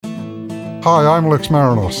Hi, I'm Lex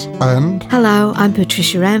Marinos, and... Hello, I'm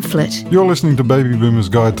Patricia Amphlett. You're listening to Baby Boomers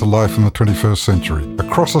Guide to Life in the 21st Century,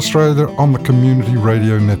 across Australia on the Community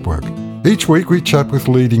Radio Network. Each week we chat with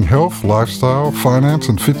leading health, lifestyle, finance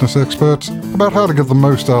and fitness experts about how to get the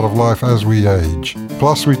most out of life as we age.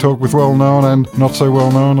 Plus we talk with well-known and not so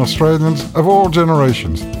well-known Australians of all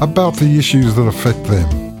generations about the issues that affect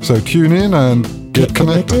them. So tune in and get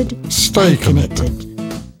connected. Stay connected.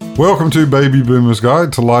 Welcome to Baby Boomers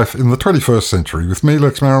Guide to Life in the 21st Century with me,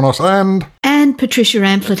 Lex Marinos, and Patricia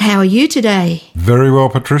Amphlett. How are you today? Very well,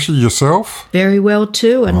 Patricia. Yourself? Very well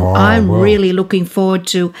too, and I'm really looking forward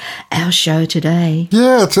to our show today.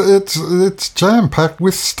 Yeah, it's jam-packed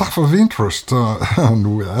with stuff of interest,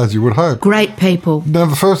 as you would hope. Great people. Now,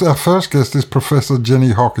 our first guest is Professor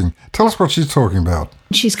Jenny Hocking. Tell us what she's talking about.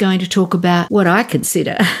 She's going to talk about what I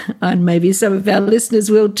consider, and maybe some of our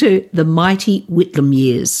listeners will too, the mighty Whitlam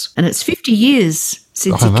years. And it's 50 years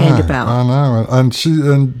since it came about. I know. And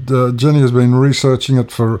Jenny has been researching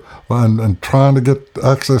it and trying to get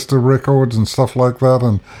access to records and stuff like that,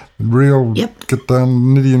 and get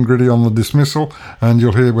down nitty and gritty on the dismissal, and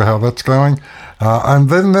you'll hear how that's going. And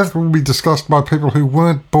then that will be discussed by people who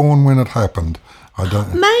weren't born when it happened.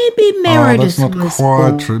 Maybe Meredith that's not was quite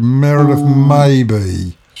born. true. Meredith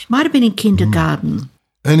maybe. She might have been in kindergarten.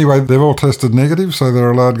 Anyway, they've all tested negative, so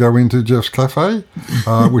they're allowed to go into Jeff's Cafe,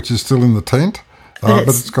 which is still in the tent. But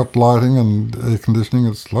it's got lighting and air conditioning.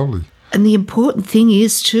 It's lovely. And the important thing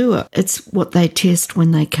is, too, it's what they test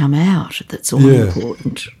when they come out that's all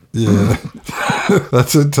important. Yeah,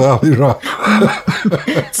 that's entirely right.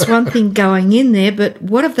 It's one thing going in there, but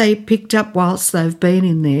what have they picked up whilst they've been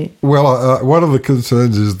in there? Well, one of the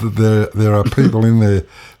concerns is that there are people in there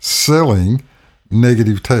selling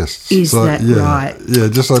negative tests. Is that right? Yeah,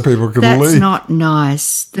 just so people can leave. That's not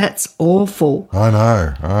nice. That's awful. I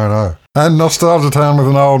know. And Nostalgia Town with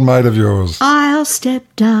an old mate of yours. I'll step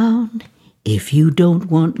down if you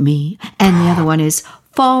don't want me. And the other one is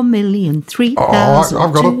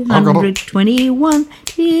 4,003,221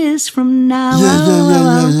 years from now.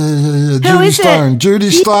 Yeah. Judy Stone.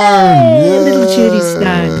 Yeah, little Judy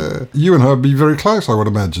Stone. You and her would be very close, I would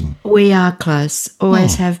imagine. We are close,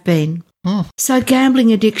 always have been. So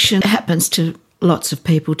gambling addiction happens to lots of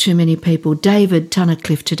people, too many people. David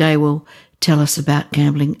Tunnicliffe today will tell us about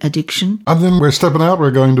gambling addiction. And then we're stepping out.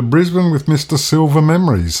 We're going to Brisbane with Mr. Silver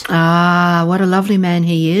Memories. Ah, what a lovely man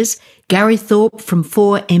he is. Gary Thorpe from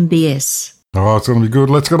 4MBS. Oh, it's going to be good.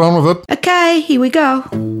 Let's get on with it. Okay, here we go.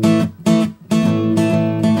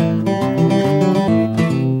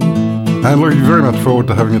 And looking very much forward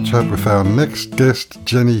to having a chat with our next guest,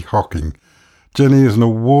 Jenny Hocking. Jenny is an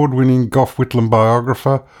award-winning Gough Whitlam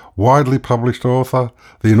biographer, widely published author,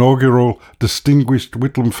 the inaugural Distinguished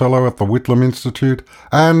Whitlam Fellow at the Whitlam Institute,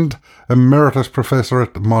 and Emeritus Professor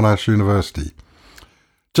at Monash University.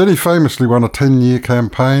 Jenny famously won a 10-year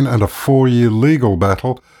campaign and a 4-year legal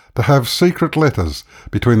battle to have secret letters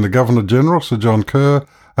between the Governor-General, Sir John Kerr,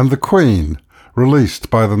 and the Queen, released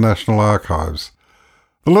by the National Archives.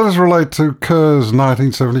 The letters relate to Kerr's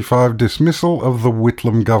 1975 dismissal of the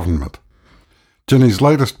Whitlam government. Jenny's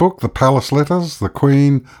latest book, The Palace Letters, The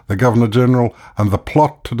Queen, the Governor-General, and the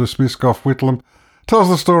Plot to Dismiss Gough Whitlam, tells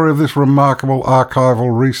the story of this remarkable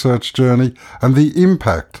archival research journey and the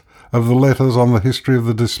impact of the letters on the history of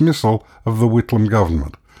the dismissal of the Whitlam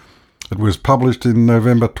government. It was published in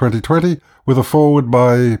November 2020 with a foreword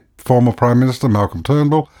by former Prime Minister Malcolm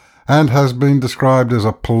Turnbull and has been described as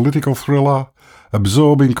a political thriller,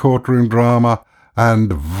 absorbing courtroom drama,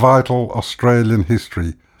 and vital Australian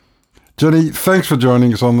history. Jenny, thanks for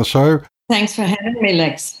joining us on the show. Thanks for having me,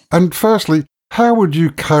 Lex. And firstly, how would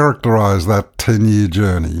you characterise that 10-year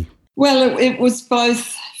journey? Well, it was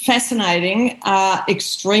both fascinating,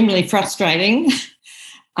 extremely frustrating,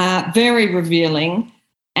 very revealing,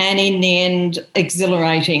 and in the end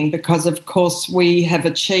exhilarating because, of course, we have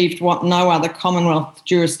achieved what no other Commonwealth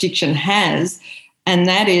jurisdiction has, and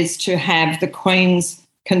that is to have the Queen's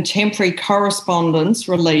contemporary correspondence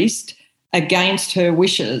released against her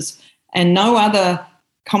wishes. And no other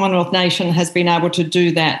Commonwealth nation has been able to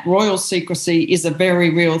do that. Royal secrecy is a very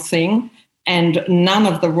real thing, and none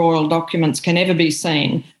of the royal documents can ever be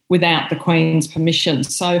seen without the Queen's permission.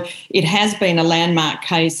 So it has been a landmark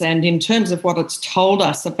case, and in terms of what it's told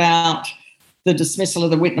us about the dismissal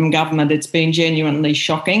of the Whitlam government, it's been genuinely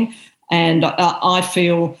shocking. And I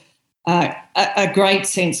feel a great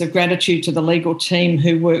sense of gratitude to the legal team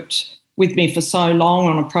who worked with me for so long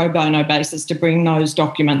on a pro bono basis to bring those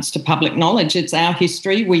documents to public knowledge. It's our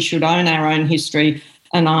history. We should own our own history,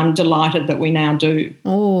 and I'm delighted that we now do.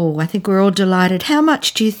 Oh, I think we're all delighted. How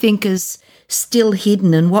much do you think is still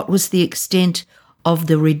hidden, and what was the extent of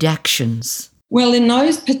the redactions? Well, in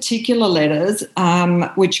those particular letters,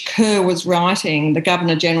 which Kerr was writing, the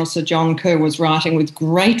Governor-General Sir John Kerr was writing with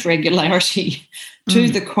great regularity to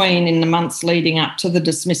the Queen in the months leading up to the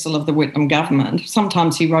dismissal of the Whitlam government.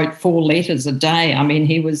 Sometimes he wrote 4 letters a day. I mean,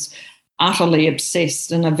 he was utterly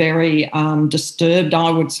obsessed and a very disturbed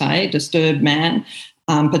man,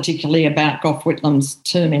 particularly about Gough Whitlam's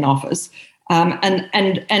term in office.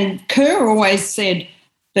 And Kerr always said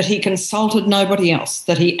that he consulted nobody else,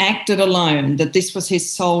 that he acted alone, that this was his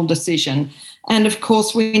sole decision. And, of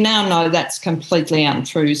course, we now know that's completely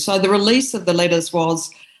untrue. So the release of the letters was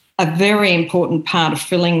a very important part of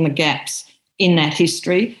filling the gaps in that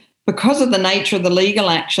history. Because of the nature of the legal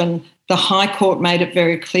action, the High Court made it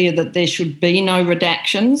very clear that there should be no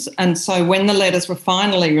redactions. And so when the letters were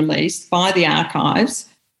finally released by the archives,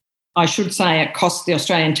 I should say it cost the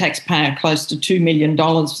Australian taxpayer close to $2 million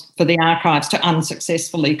for the archives to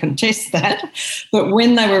unsuccessfully contest that. But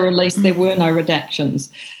when they were released, there were no redactions.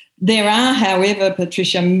 There are, however,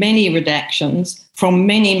 Patricia, many redactions from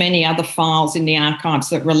many, many other files in the archives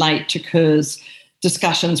that relate to Kerr's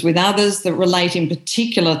discussions with others, that relate in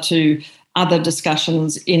particular to other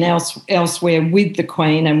discussions in elsewhere with the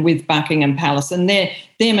Queen and with Buckingham Palace. And they're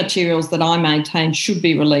materials that I maintain should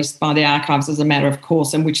be released by the archives as a matter of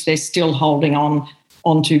course, and which they're still holding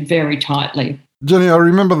onto very tightly. Jenny, I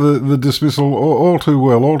remember the dismissal all too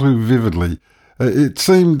well, all too vividly. It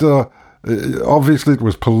seemed, obviously it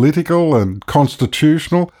was political and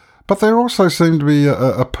constitutional, but there also seemed to be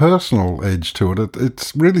a personal edge to it.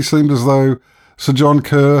 It really seemed as though Sir John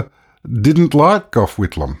Kerr didn't like Gough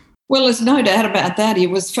Whitlam. Well, there's no doubt about that. He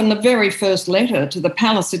was, from the very first letter to the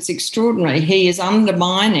palace, it's extraordinary. He is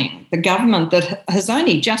undermining the government that has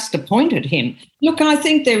only just appointed him. Look, I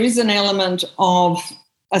think there is an element of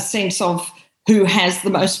a sense of who has the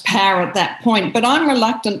most power at that point, but I'm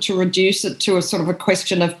reluctant to reduce it to a sort of a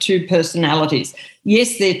question of two personalities.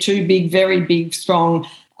 Yes, they're two big, very big, strong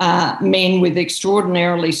men with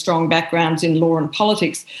extraordinarily strong backgrounds in law and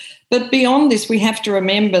politics. But beyond this, we have to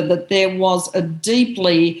remember that there was a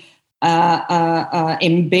deeply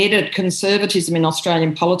embedded conservatism in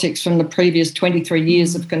Australian politics from the previous 23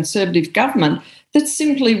 years of Conservative government that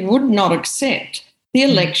simply would not accept the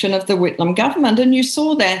election of the Whitlam government. And you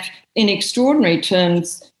saw that in extraordinary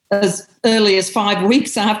terms as early as 5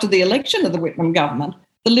 weeks after the election of the Whitlam government.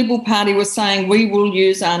 The Liberal Party was saying, we will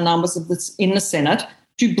use our numbers in the Senate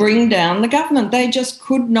to bring down the government. They just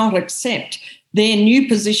could not accept their new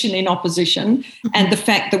position in opposition and the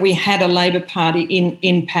fact that we had a Labor Party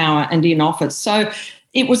in power and in office. So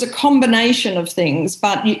it was a combination of things,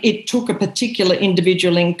 but it took a particular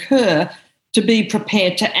individual in Kerr to be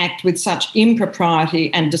prepared to act with such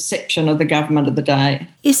impropriety and deception of the government of the day.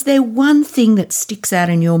 Is there one thing that sticks out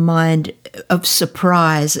in your mind of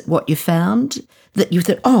surprise at what you found, that you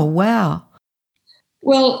thought, oh, wow?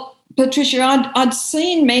 Well, Patricia, I'd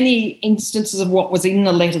seen many instances of what was in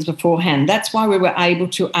the letters beforehand. That's why we were able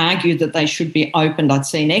to argue that they should be opened. I'd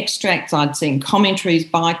seen extracts, I'd seen commentaries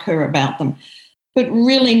by Kerr about them. But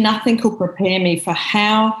really nothing could prepare me for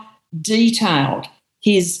how detailed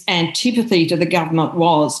his antipathy to the government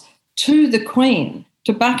was, to the Queen,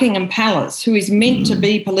 to Buckingham Palace, who is meant to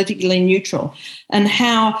be politically neutral, and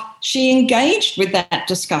how she engaged with that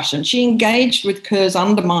discussion. She engaged with Kerr's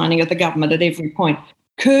undermining of the government at every point.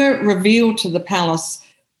 Kerr revealed to the palace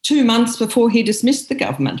 2 months before he dismissed the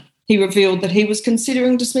government, he revealed that he was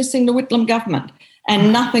considering dismissing the Whitlam government,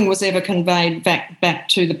 and nothing was ever conveyed back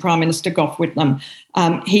to the Prime Minister Gough Whitlam.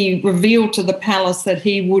 He revealed to the palace that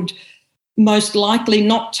he would most likely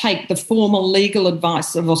not take the formal legal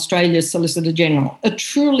advice of Australia's Solicitor General, a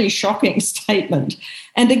truly shocking statement.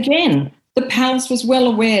 And again, the palace was well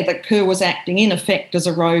aware that Kerr was acting in effect as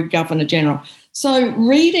a rogue Governor-General. So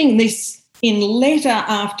reading this in letter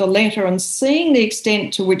after letter and seeing the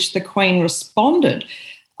extent to which the Queen responded,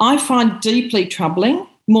 I find deeply troubling.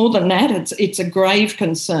 More than that, it's a grave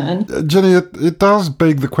concern. Jenny, it does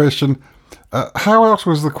beg the question, how else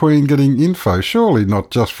was the Queen getting info? Surely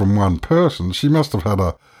not just from one person. She must have had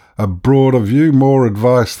a broader view, more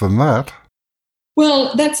advice than that.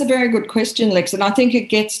 Well, that's a very good question, Lex, and I think it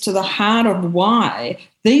gets to the heart of why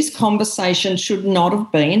these conversations should not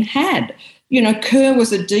have been had. You know, Kerr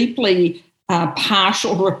was a deeply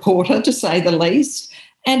partial reporter, to say the least,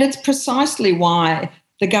 and it's precisely why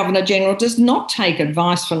the Governor-General does not take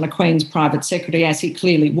advice from the Queen's private secretary, as he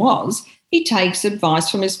clearly was. He takes advice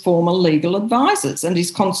from his former legal advisors and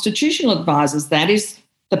his constitutional advisors. That is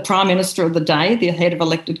the Prime Minister of the day, the head of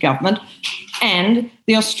elected government, and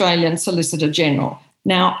the Australian Solicitor General.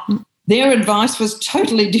 Now, Their advice was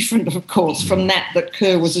totally different, of course, from that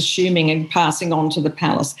Kerr was assuming and passing on to the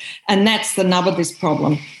palace. And that's the nub of this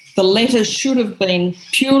problem. The letters should have been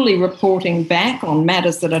purely reporting back on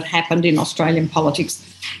matters that had happened in Australian politics,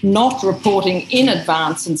 not reporting in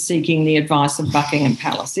advance and seeking the advice of Buckingham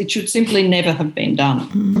Palace. It should simply never have been done.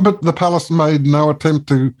 But the palace made no attempt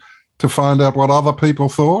to find out what other people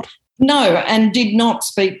thought? No, and did not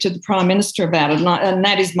speak to the Prime Minister about it. And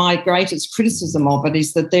that is my greatest criticism of it,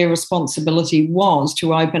 is that their responsibility was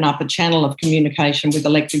to open up a channel of communication with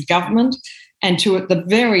elected government and to, at the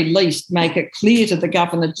very least, make it clear to the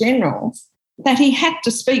Governor-General that he had to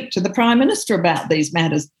speak to the Prime Minister about these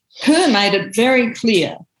matters. Kerr made it very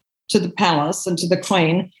clear to the palace and to the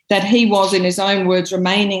Queen that he was, in his own words,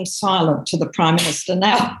 remaining silent to the Prime Minister.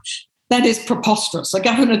 Now, that is preposterous. A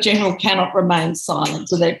Governor-General cannot remain silent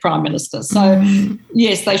to their Prime Minister. So,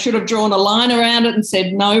 yes, they should have drawn a line around it and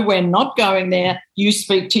said, no, we're not going there. You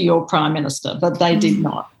speak to your Prime Minister. But they did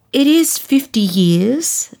not. It is 50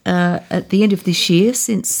 years at the end of this year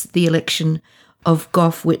since the election of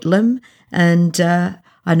Gough Whitlam, and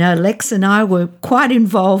I know Lex and I were quite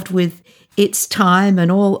involved with its time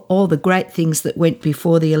and all the great things that went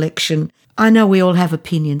before the election. I know we all have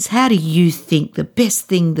opinions. How do you think the best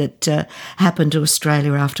thing that happened to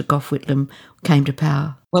Australia after Gough Whitlam came to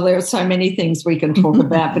power? Well, there are so many things we can talk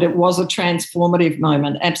about, but it was a transformative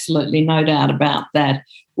moment, absolutely no doubt about that.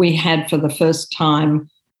 We had for the first time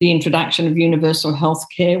the introduction of universal health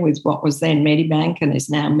care with what was then Medibank and is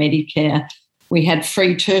now Medicare. We had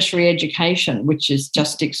free tertiary education, which is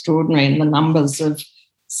just extraordinary, and the numbers of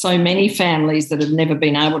so many families that had never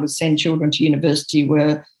been able to send children to university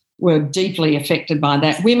were deeply affected by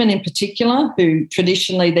that. Women in particular, who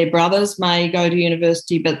traditionally their brothers may go to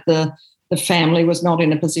university, but the family was not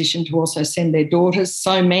in a position to also send their daughters.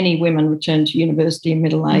 So many women returned to university in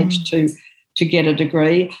middle age to get a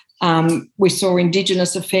degree. We saw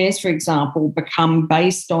Indigenous affairs, for example, become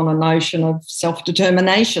based on a notion of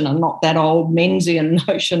self-determination and not that old Menzian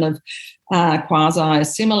notion of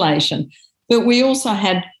quasi-assimilation. But we also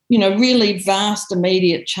had, really vast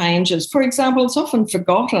immediate changes. For example, it's often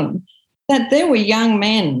forgotten that there were young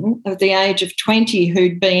men of the age of 20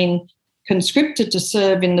 who'd been conscripted to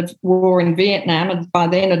serve in the war in Vietnam, and by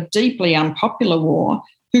then a deeply unpopular war,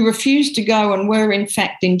 who refused to go and were in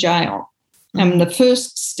fact in jail. And the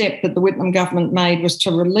first step that the Whitlam government made was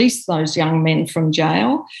to release those young men from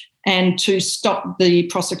jail and to stop the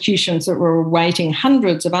prosecutions that were awaiting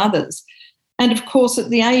hundreds of others. And, of course, at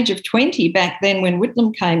the age of 20, back then when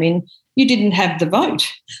Whitlam came in, you didn't have the vote.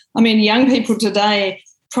 I mean, young people today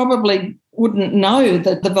probably wouldn't know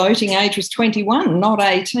that the voting age was 21, not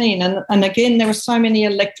 18. And again, there were so many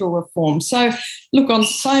electoral reforms. So, look, on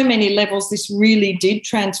so many levels, this really did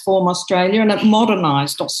transform Australia and it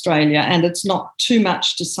modernised Australia. And it's not too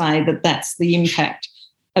much to say that that's the impact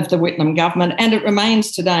of the Whitlam government. And it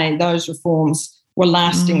remains today. Those reforms were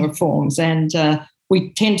lasting reforms. And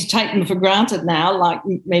we tend to take them for granted now, like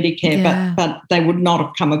Medicare, but they would not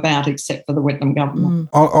have come about except for the Whitlam government.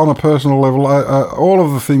 On a personal level, all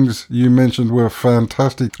of the things you mentioned were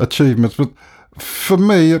fantastic achievements, but for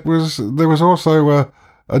me, there was also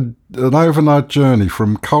an overnight journey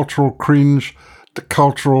from cultural cringe to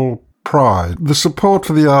cultural pride. The support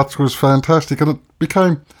for the arts was fantastic, and it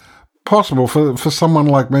became possible for someone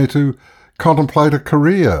like me to contemplate a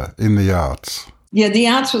career in the arts. Yeah, the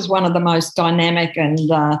arts was one of the most dynamic and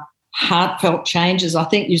heartfelt changes. I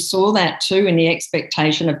think you saw that too in the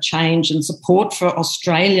expectation of change and support for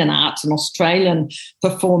Australian arts and Australian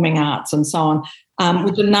performing arts and so on,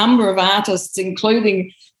 with a number of artists,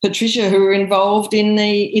 including Patricia, who were involved in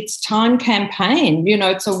the It's Time campaign.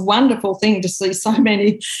 It's a wonderful thing to see so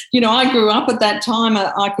many. I grew up at that time.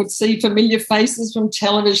 I could see familiar faces from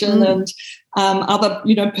television and other,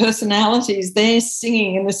 personalities there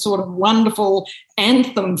singing in this sort of wonderful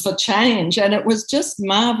anthem for change. And it was just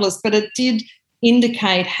marvellous, but it did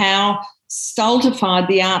indicate how stultified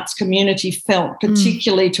the arts community felt,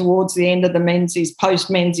 particularly towards the end of the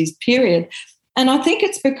post-Menzies period. And I think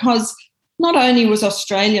it's because not only was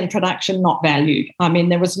Australian production not valued, I mean,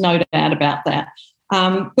 there was no doubt about that,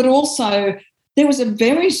 but also there was a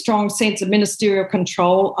very strong sense of ministerial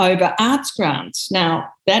control over arts grants. Now,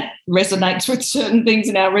 that resonates with certain things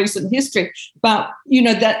in our recent history, but,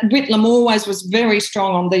 that Whitlam always was very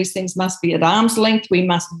strong on these things must be at arm's length. We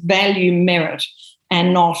must value merit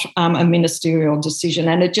and not a ministerial decision,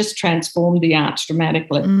 and it just transformed the arts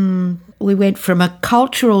dramatically. We went from a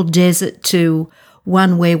cultural desert to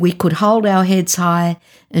one where we could hold our heads high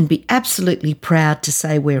and be absolutely proud to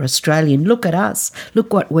say we're Australian. Look at us.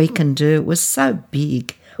 Look what we can do. It was so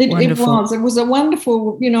big. It was. It was a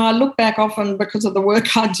wonderful, I look back often because of the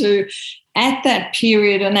work I do at that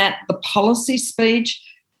period and at the policy speech.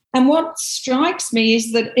 And what strikes me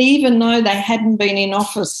is that even though they hadn't been in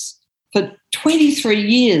office for 23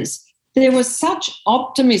 years, there was such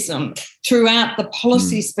optimism throughout the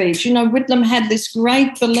policy speech. Whitlam had this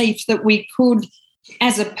great belief that we could,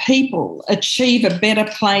 as a people, achieve a better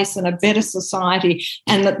place and a better society,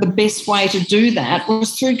 and that the best way to do that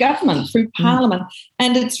was through government, through Parliament.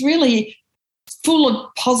 And it's really full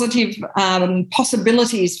of positive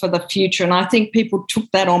possibilities for the future, and I think people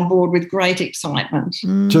took that on board with great excitement.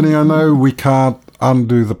 Jenny, I know we can't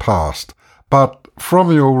undo the past, but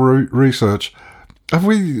from your research, have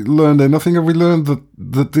we learned anything? Have we learned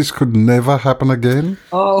that this could never happen again?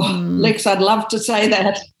 Oh, Lex, I'd love to say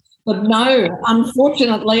that. But no,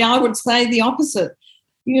 unfortunately, I would say the opposite.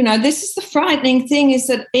 This is the frightening thing, is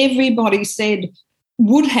that everybody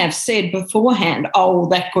would have said beforehand, oh,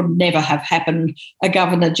 that could never have happened. A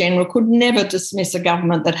Governor-General could never dismiss a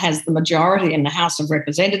government that has the majority in the House of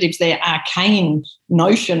Representatives. Their arcane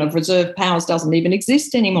notion of reserve powers doesn't even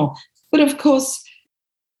exist anymore. But, of course,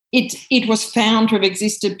 it was found to have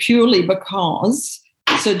existed purely because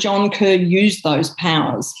Sir John Kerr used those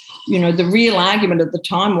powers. The real argument at the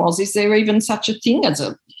time was, is there even such a thing as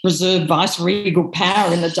a reserve vice-regal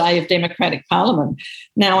power in the day of democratic parliament?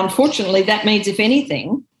 Now, unfortunately, that means, if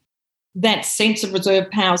anything, that sense of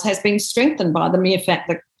reserve powers has been strengthened by the mere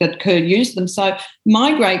fact that Kerr used them. So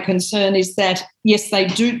my great concern is that, yes,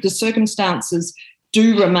 the circumstances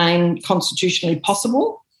do remain constitutionally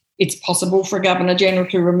possible. It's possible for a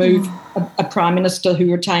Governor-General to remove a Prime Minister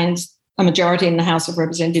who retains a majority in the House of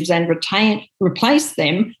Representatives and replace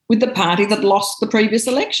them with the party that lost the previous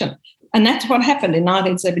election. And that's what happened in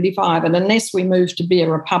 1975. And unless we move to be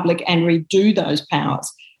a republic and redo those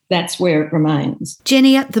powers, that's where it remains.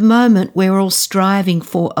 Jenny, at the moment, we're all striving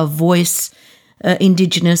for a voice,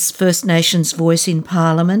 Indigenous First Nations voice in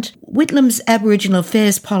Parliament. Whitlam's Aboriginal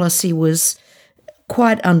Affairs policy was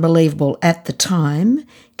quite unbelievable at the time.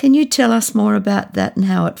 Can you tell us more about that and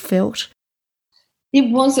how it felt? It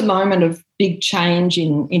was a moment of big change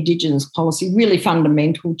in Indigenous policy, really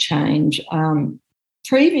fundamental change.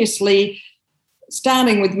 Previously,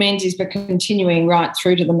 starting with Menzies but continuing right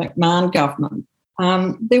through to the McMahon government,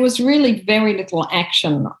 there was really very little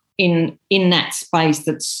action in that space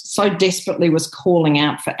that so desperately was calling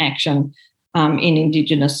out for action in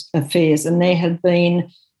Indigenous affairs. And there had been,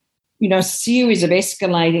 a series of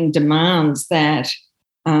escalating demands that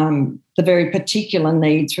the very particular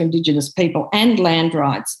needs for Indigenous people and land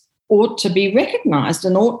rights ought to be recognised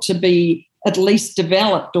and ought to be at least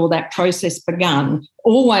developed, or that process begun,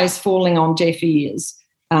 always falling on deaf ears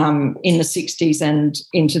in the 60s and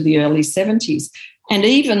into the early 70s. And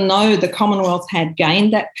even though the Commonwealth had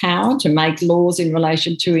gained that power to make laws in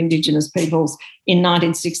relation to Indigenous peoples in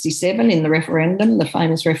 1967 in the referendum, the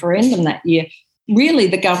famous referendum that year, really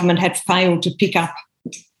the government had failed to pick up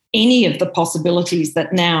any of the possibilities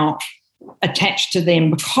that now attached to them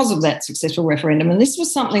because of that successful referendum. And this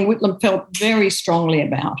was something Whitlam felt very strongly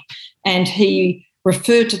about. And he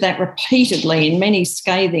referred to that repeatedly in many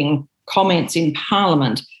scathing comments in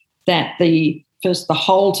Parliament, that first the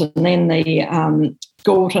Holt and then the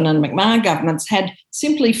Gorton and McMahon governments had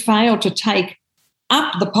simply failed to take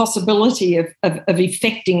up the possibility of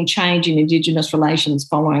effecting change in Indigenous relations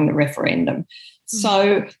following the referendum.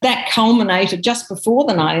 So that culminated just before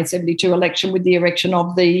the 1972 election with the erection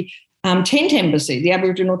of the Tent Embassy, the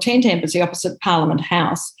Aboriginal Tent Embassy opposite Parliament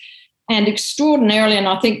House. And extraordinarily, and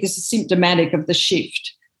I think this is symptomatic of the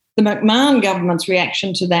shift, the McMahon government's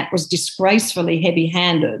reaction to that was disgracefully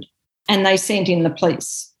heavy-handed, and they sent in the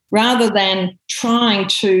police. Rather than trying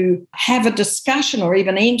to have a discussion or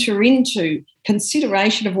even enter into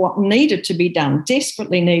consideration of what needed to be done,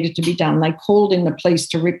 desperately needed to be done, they called in the police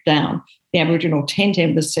to rip down the Aboriginal Tent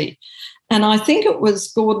Embassy. And I think it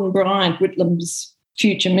was Gordon Bryant, Whitlam's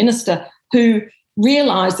future minister, who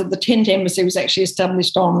realised that the Tent Embassy was actually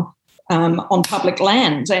established on public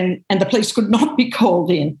lands and the police could not be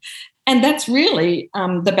called in. And that's really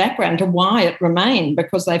the background to why it remained,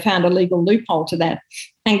 because they found a legal loophole to that.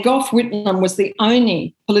 And Gough Whitlam was the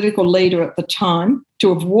only political leader at the time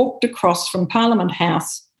to have walked across from Parliament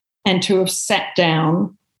House and to have sat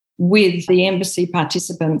down with the embassy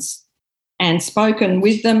participants and spoken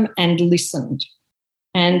with them and listened.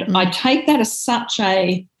 And I take that as such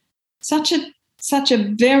a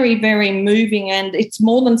very, very moving, and it's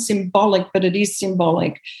more than symbolic, but it is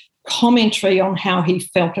symbolic, commentary on how he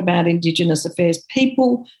felt about Indigenous affairs.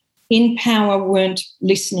 People in power weren't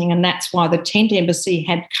listening, and that's why the Tent Embassy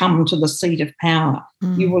had come to the seat of power.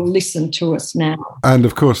 You will listen to us now. And,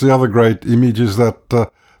 of course, the other great image is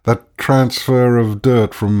that that transfer of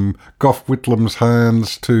dirt from Gough Whitlam's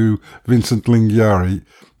hands to Vincent Lingiari.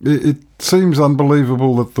 It seems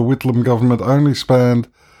unbelievable that the Whitlam government only spanned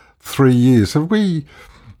 3 years. Have we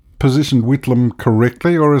positioned Whitlam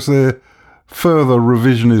correctly, or is there further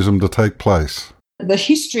revisionism to take place? The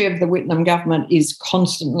history of the Whitlam government is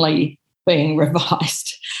constantly being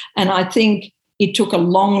revised, and I think it took a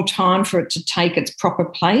long time for it to take its proper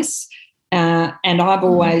place. And I've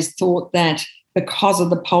always thought that because of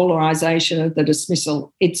the polarisation of the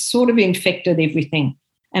dismissal, it sort of infected everything.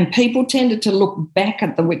 And people tended to look back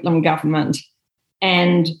at the Whitlam government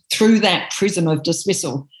and through that prism of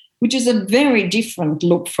dismissal, which is a very different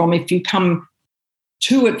look from if you come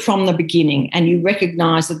to it from the beginning and you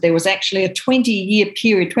recognise that there was actually a 20-year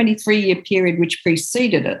period, 23-year period which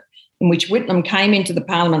preceded it, in which Whitlam came into the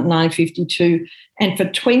Parliament in 1952 and for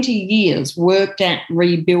 20 years worked at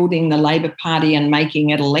rebuilding the Labor Party and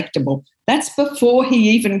making it electable. That's before he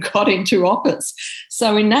even got into office.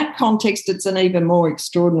 So in that context, it's an even more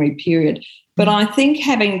extraordinary period. But I think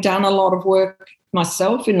having done a lot of work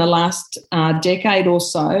myself in the last decade or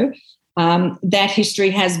so, that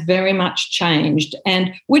history has very much changed.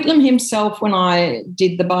 And Whitlam himself, when I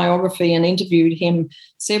did the biography and interviewed him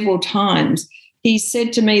several times, he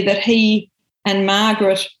said to me that he and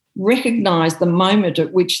Margaret recognised the moment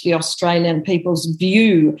at which the Australian people's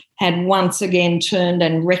view had once again turned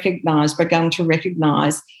and begun to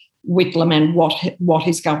recognise Whitlam and what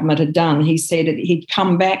his government had done. He said he'd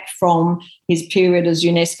come back from his period as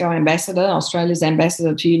UNESCO ambassador, Australia's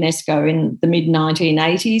ambassador to UNESCO in the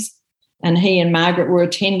mid-1980s, and he and Margaret were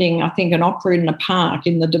attending, I think, an opera in the park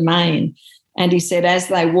in the Domain. And he said as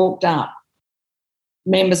they walked up,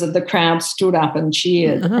 members of the crowd stood up and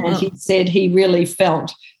cheered. And he said he really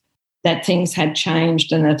felt that things had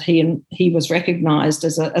changed and that he was recognised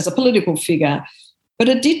as a political figure. But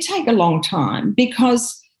it did take a long time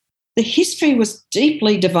because the history was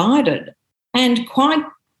deeply divided, and quite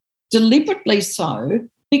deliberately so,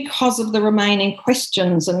 because of the remaining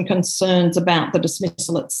questions and concerns about the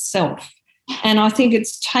dismissal itself. And I think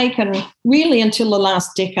it's taken really until the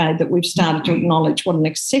last decade that we've started to acknowledge what an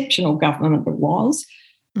exceptional government it was,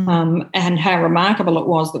 and how remarkable it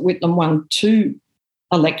was that Whitlam won 2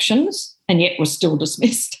 elections and yet was still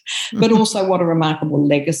dismissed, but also what a remarkable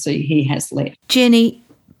legacy he has left. Jenny,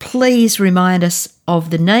 please remind us of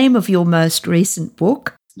the name of your most recent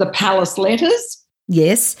book. The Palace Letters.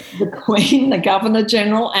 Yes. The Queen, the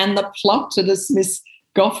Governor-General, and the plot to dismiss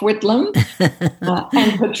Gough Whitlam.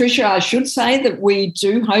 And Patricia, I should say that we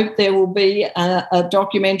do hope there will be a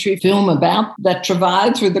documentary film about that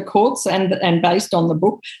travail through the courts and based on the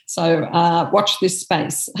book. So watch this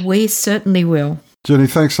space. We certainly will. Jenny,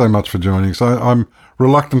 thanks so much for joining us. I'm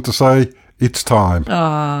reluctant to say it's time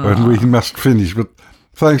and we must finish, but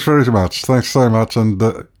thanks very much. Thanks so much, and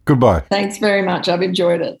goodbye. Thanks very much. I've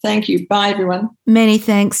enjoyed it. Thank you. Bye, everyone. Many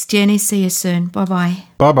thanks, Jenny. See you soon. Bye-bye.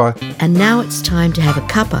 Bye-bye. And now it's time to have a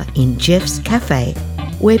cuppa in Jeff's Cafe,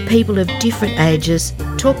 where people of different ages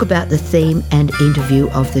talk about the theme and interview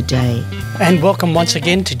of the day. And welcome once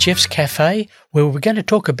again to Jeff's Cafe, where we're going to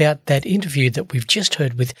talk about that interview that we've just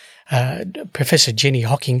heard with Professor Jenny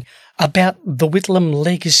Hocking about the Whitlam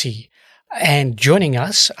legacy. And joining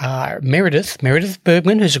us are Meredith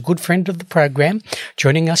Bergman, who's a good friend of the program,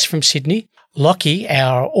 joining us from Sydney, Lockie,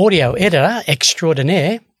 our audio editor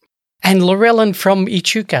extraordinaire, and Laurellen from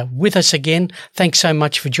Echuca with us again. Thanks so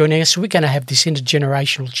much for joining us. We're going to have this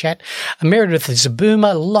intergenerational chat. Meredith is a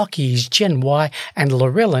boomer, Lockie is Gen Y, and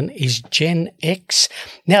Laurellen is Gen X.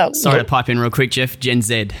 Now, sorry to pipe in real quick, Jeff. Gen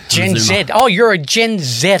Z. Gen Z. Oh, you're a Gen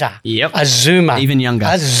Zer. Yep. A Zoomer. Even younger.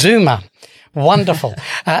 A Zoomer. Wonderful.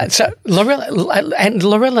 So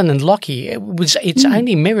Laurellen and Lockie, it's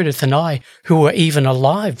only Meredith and I who were even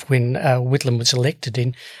alive when Whitlam was elected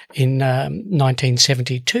in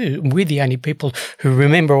 1972. We're the only people who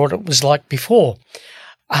remember what it was like before.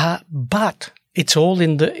 But it's all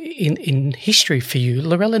in history for you.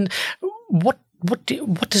 Laurellen, what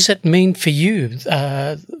does it mean for you,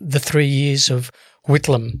 the 3 years of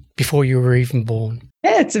Whitlam before you were even born?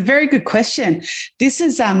 Yeah, it's a very good question. This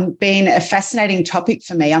has been a fascinating topic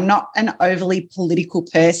for me. I'm not an overly political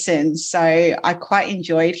person, so I quite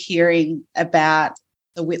enjoyed hearing about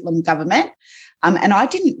the Whitlam government. And I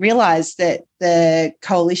didn't realise that the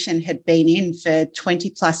coalition had been in for 20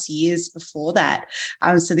 plus years before that.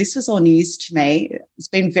 So this was all news to me. It's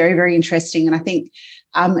been very, very interesting. And I think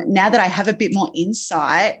now that I have a bit more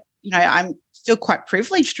insight, I'm feel quite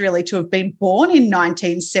privileged really to have been born in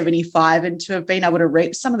 1975 and to have been able to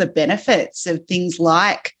reap some of the benefits of things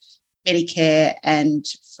like Medicare and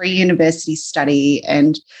free university study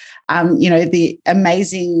and the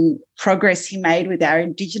amazing progress he made with our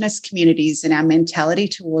Indigenous communities and our mentality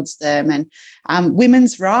towards them, and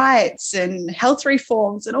women's rights and health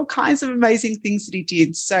reforms and all kinds of amazing things that he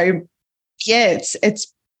did. So, yeah,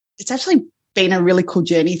 it's actually been a really cool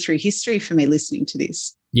journey through history for me listening to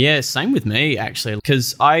this. Yeah, same with me, actually,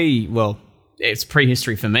 because it's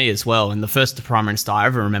prehistory for me as well. And the first Prime Minister I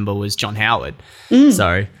ever remember was John Howard.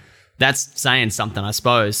 So that's saying something, I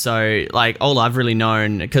suppose. So, like, all I've really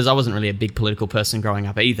known, because I wasn't really a big political person growing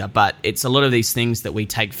up either, but it's a lot of these things that we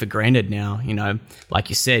take for granted now, you know, like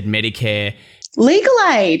you said, Medicare. Legal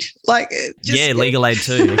aid. Legal aid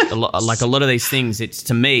too. a lot of these things, it's,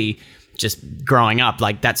 to me, just growing up,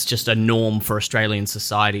 like, that's just a norm for Australian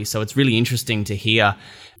society. So it's really interesting to hear,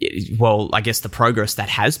 well, I guess the progress that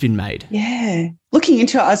has been made. Yeah. Looking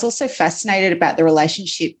into it, I was also fascinated about the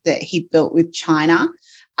relationship that he built with China.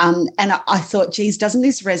 And I thought, geez, doesn't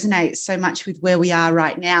this resonate so much with where we are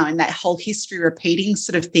right now and that whole history repeating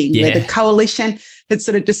sort of thing, where the coalition had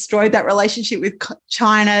sort of destroyed that relationship with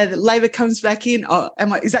China, the Labor comes back in. Oh,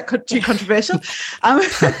 is that too controversial? And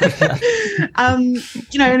it's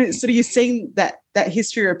sort of, you're seeing that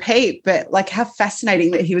history repeat, but like how fascinating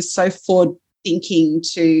that he was so forward thinking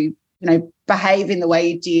to, behave in the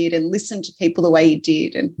way he did and listen to people the way he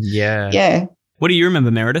did. And yeah. What do you remember,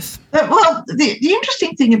 Meredith? Well, the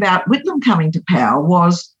interesting thing about Whitlam coming to power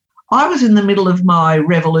was I was in the middle of my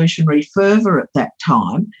revolutionary fervour at that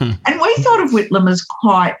time, and we thought of Whitlam as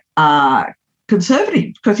quite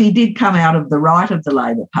conservative because he did come out of the right of the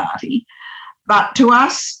Labor Party. But to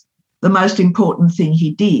us, the most important thing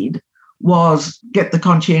he did was get the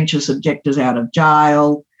conscientious objectors out of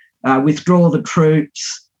jail, withdraw the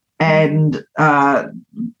troops, and the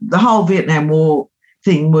whole Vietnam War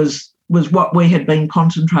thing was what we had been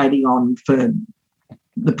concentrating on for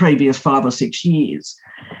the previous 5 or 6 years.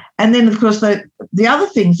 And then, of course, the other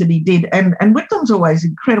things that he did, and Whitlam's always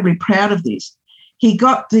incredibly proud of this, he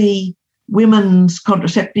got the women's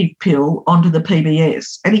contraceptive pill onto the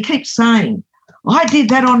PBS. And he keeps saying, I did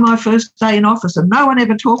that on my first day in office and no one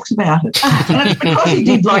ever talks about it. And it's because he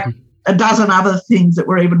did like a dozen other things that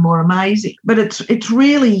were even more amazing. But it's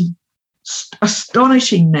really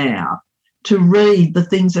astonishing now to read the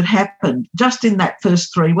things that happened just in that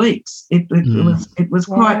first 3 weeks. It was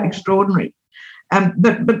quite extraordinary.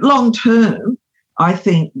 But long term, I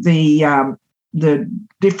think the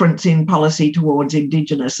difference in policy towards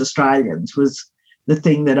Indigenous Australians was the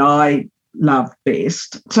thing that I loved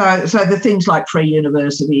best. So the things like free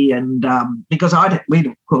university and because we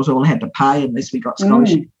of course all had to pay unless we got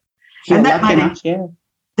scholarship, and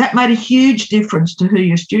that made a huge difference to who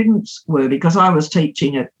your students were, because I was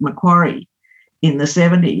teaching at Macquarie in the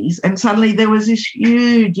 70s, and suddenly there was this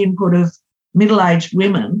huge input of middle-aged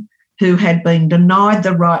women who had been denied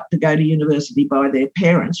the right to go to university by their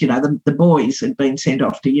parents. The boys had been sent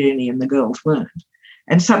off to uni and the girls weren't.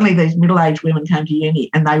 And suddenly these middle-aged women came to uni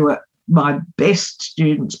and they were my best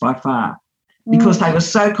students by far because they were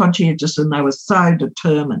so conscientious and they were so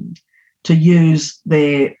determined to use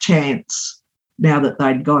their chance now that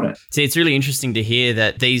they'd got it. See, it's really interesting to hear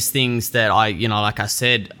that these things that like I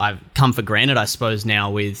said, I've come for granted, I suppose, now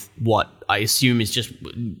with what I assume is just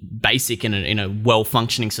basic in a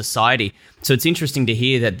well-functioning society. So it's interesting to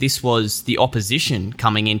hear that this was the opposition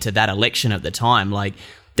coming into that election at the time. Like,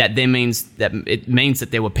 that means that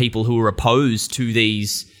there were people who were opposed to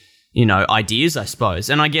these, ideas, I suppose.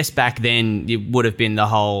 And I guess back then it would have been the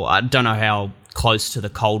whole, I don't know how close to the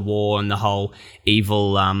Cold War and the whole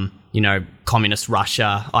evil, communist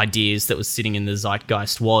Russia ideas that was sitting in the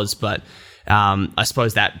zeitgeist was, but I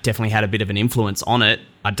suppose that definitely had a bit of an influence on it.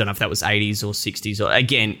 I don't know if that was 80s or 60s. Or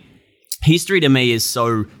again, history to me is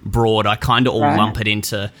so broad. I kind of all lump it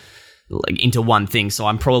into one thing. So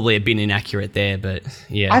I'm probably a bit inaccurate there, but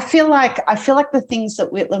yeah. I feel like the things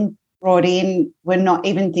that Whitlam brought in were not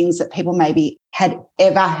even things that people maybe had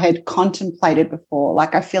contemplated before.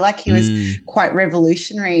 Like, I feel like he was quite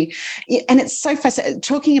revolutionary. And it's so fascinating.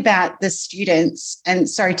 Talking about the students, and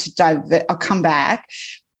sorry to divert, I'll come back,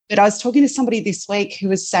 but I was talking to somebody this week who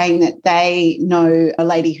was saying that they know a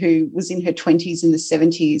lady who was in her 20s in the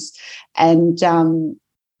 70s and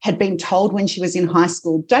had been told when she was in high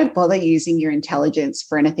school, don't bother using your intelligence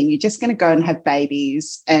for anything. You're just going to go and have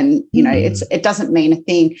babies and, it doesn't mean a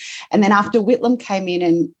thing. And then after Whitlam came in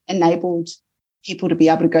and enabled people to be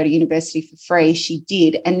able to go to university for free, she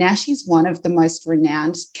did. And now she's one of the most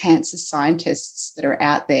renowned cancer scientists that are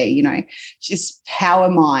out there, just power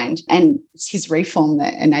mind. And it's his reform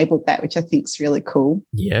that enabled that, which I think is really cool.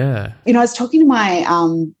 Yeah. I was talking to my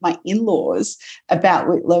my in-laws about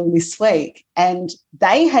Whitlam this week, and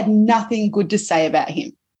they had nothing good to say about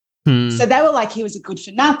him. So they were like, he was a good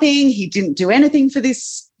for nothing. He didn't do anything for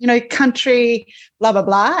this, country, blah, blah,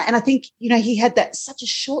 blah. And I think, he had that such a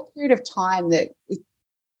short period of time that,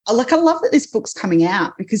 I love that this book's coming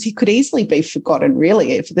out because he could easily be forgotten,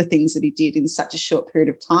 really, for the things that he did in such a short period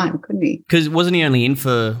of time, couldn't he? Because wasn't he only in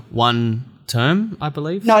for one term, I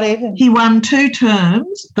believe? Not even. He won 2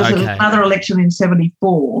 terms because there was another election in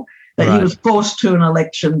 74 that he was forced to an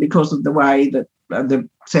election because of the way that the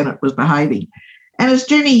Senate was behaving. And as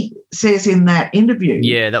Jenny says in that interview,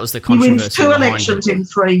 that was the controversy. He wins 2 elections in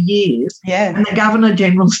 3 years, and the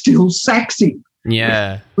Governor-General still sacks him.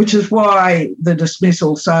 Yeah. Which is why the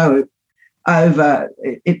dismissal there's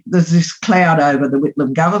this cloud over the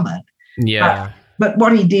Whitlam government. Yeah. But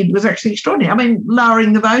what he did was actually extraordinary. I mean,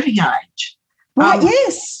 lowering the voting age. Right,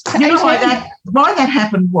 yes. You know why that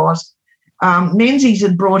happened was Menzies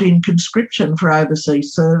had brought in conscription for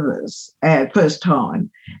overseas service at first time.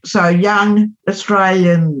 So young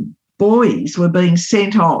Australian boys were being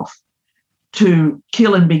sent off to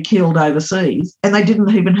kill and be killed overseas, and they didn't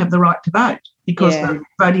even have the right to vote because the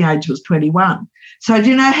voting age was 21. So do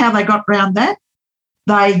you know how they got around that?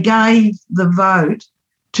 They gave the vote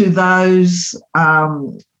to those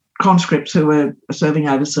conscripts who were serving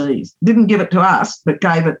overseas. Didn't give it to us, but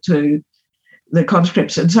gave it to the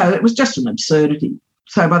conscripts. And so it was just an absurdity.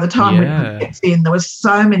 So by the time we gets in, there were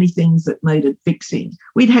so many things that needed fixing.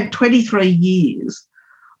 We'd had 23 years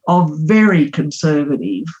of very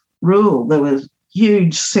conservative rule. There was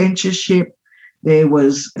huge censorship. There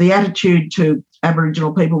was the attitude to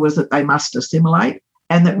Aboriginal people was that they must assimilate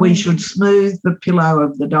and that we should smooth the pillow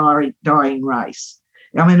of the dying race.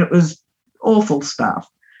 I mean, it was awful stuff.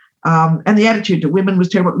 And the attitude to women was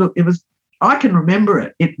terrible. Look, I can remember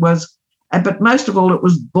it. It was, but most of all, it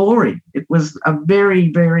was boring. It was a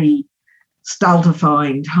very, very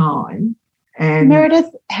stultifying time. And Meredith,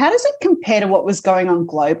 how does it compare to what was going on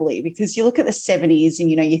globally? Because you look at the 70s and,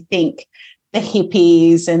 you think the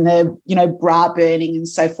hippies and the, bra burning and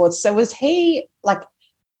so forth. So was he like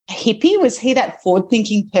a hippie? Was he that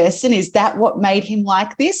forward-thinking person? Is that what made him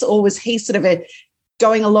like this? Or was he sort of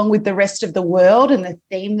going along with the rest of the world and the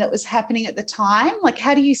theme that was happening at the time? Like,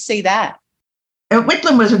 how do you see that?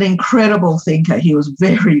 Whitlam was an incredible thinker. He was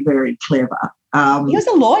very, very clever. He was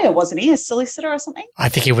a lawyer, wasn't he? A solicitor or something? I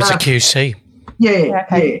think he was a QC.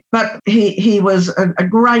 Yeah. But he was a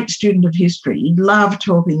great student of history. He loved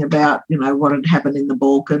talking about, what had happened in the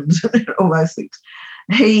Balkans and all those things.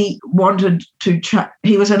 He wanted to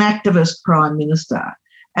he was an activist prime minister.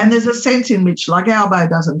 And there's a sense in which, like, Albo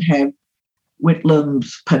doesn't have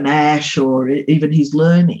Whitlam's panache or even his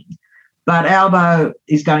learning, but Albo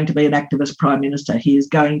is going to be an activist prime minister. He is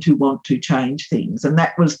going to want to change things. And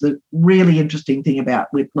that was the really interesting thing about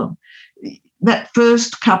Whitlam. That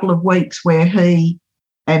first couple of weeks where he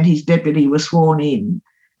and his deputy were sworn in,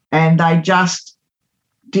 and they just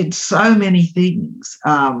did so many things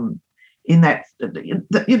in that,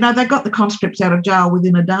 they got the conscripts out of jail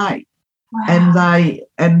within a day. Wow.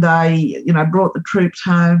 And they brought the troops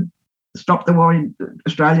home, stopped the war, in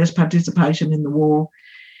Australia's participation in the war.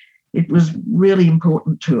 It was really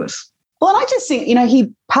important to us. Well, and I just think,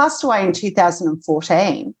 he passed away in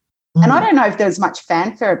 2014. And I don't know if there was much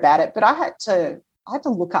fanfare about it, but I had to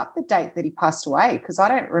look up the date that he passed away because I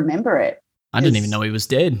don't remember it. I didn't even know he was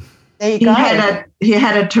dead. There you go. He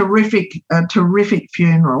had a terrific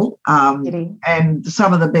funeral, and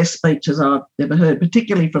some of the best speeches I've ever heard,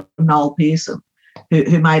 particularly from Noel Pearson,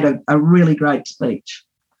 who made a really great speech.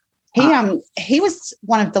 He was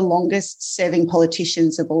one of the longest serving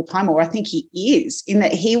politicians of all time, or I think he is, in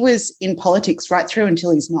that he was in politics right through until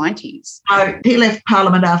his 90s. He left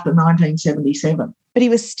Parliament after 1977. But he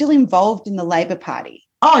was still involved in the Labor Party.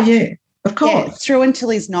 Oh, yeah, of course. Yeah, through until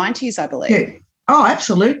his 90s, I believe. Yeah. Oh,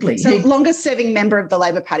 absolutely. So longest serving member of the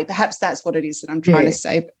Labor Party. Perhaps that's what it is that I'm trying to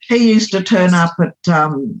say. He used to turn up at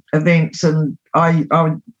events, and I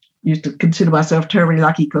used to consider myself terribly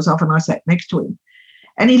lucky because often I sat next to him.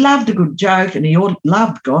 And he loved a good joke, and he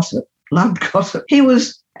loved gossip. He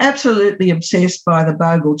was absolutely obsessed by the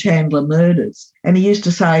Bogle Chandler murders. And he used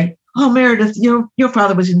to say, "Oh, Meredith, your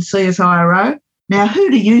father was in CSIRO. Now,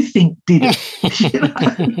 who do you think did it?"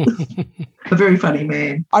 A very funny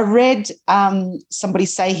man. I read somebody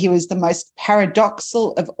say he was the most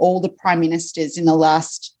paradoxical of all the prime ministers in the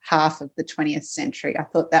last half of the 20th century. I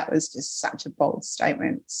thought that was just such a bold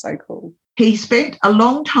statement. So cool. He spent a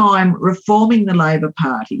long time reforming the Labor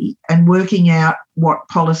Party and working out what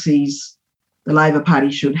policies the Labor Party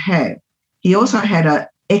should have. He also had an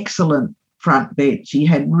excellent front bench. He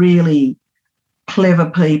had really clever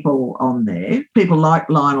people on there, people like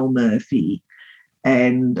Lionel Murphy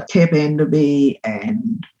and Kep Enderby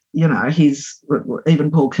and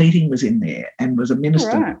even Paul Keating was in there and was a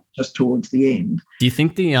minister just towards the end. Do you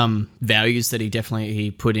think the values that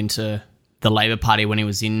he put into the Labor Party when he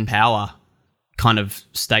was in power kind of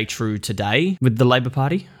stay true today with the Labor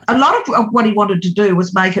Party? A lot of what he wanted to do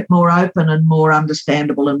was make it more open and more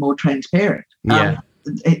understandable and more transparent. Yeah.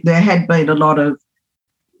 There had been a lot of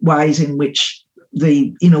ways in which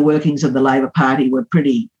the inner workings of the Labor Party were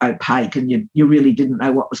pretty opaque, and you really didn't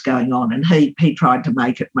know what was going on. And he tried to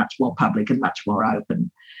make it much more public and much more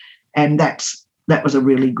open. And that was a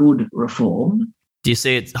really good reform. Do you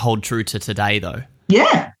see it hold true to today, though?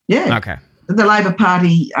 Yeah. Okay. The Labor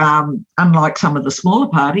Party, unlike some of the smaller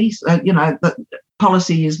parties, the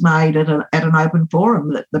policy is made at an open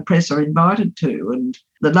forum that the press are invited to, and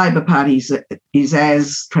the Labor Party is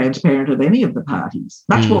as transparent as any of the parties.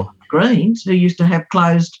 Much more than the Greens, who used to have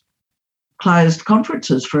closed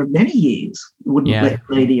conferences for many years, wouldn't let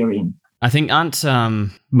the media in. I think aren't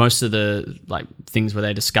most of the things where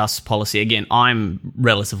they discuss policy. Again, I'm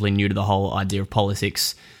relatively new to the whole idea of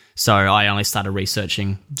politics, so I only started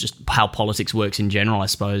researching just how politics works in general, I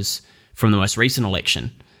suppose, from the most recent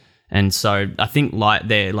election. And so I think a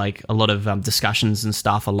lot of discussions and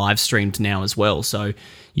stuff are live streamed now as well. So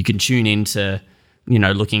you can tune into,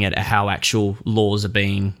 looking at how actual laws are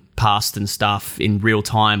being passed and stuff in real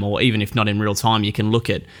time, or even if not in real time, you can look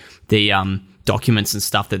at the documents and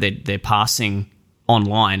stuff that they're passing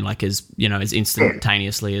online, as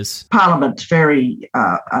instantaneously as Parliament's very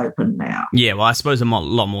open now. Yeah, well, I suppose a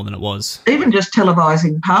lot more than it was. Even just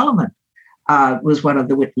televising Parliament was one of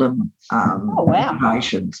the Whitlam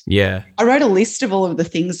innovations. Yeah. I wrote a list of all of the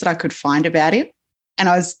things that I could find about him, and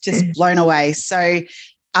I was just blown away. So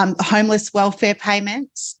homeless welfare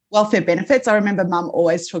payments, welfare benefits. I remember Mum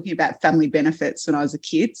always talking about family benefits when I was a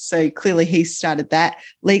kid. So clearly he started that.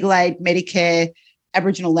 Legal aid, Medicare,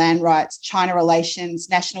 Aboriginal land rights, China relations,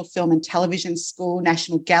 National Film and Television School,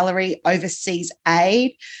 National Gallery, overseas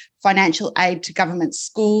aid, financial aid to government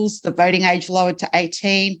schools, the voting age lowered to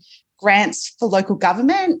 18, grants for local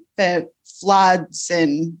government for floods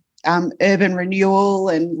and urban renewal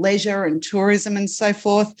and leisure and tourism and so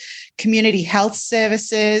forth, community health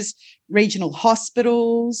services, regional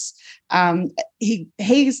hospitals.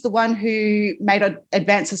 He's the one who made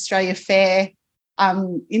Advance Australia Fair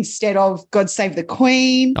instead of God Save the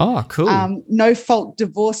Queen. Oh, cool. No fault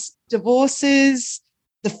divorces,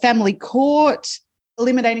 the family court,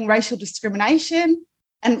 eliminating racial discrimination.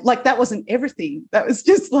 And that wasn't everything. That was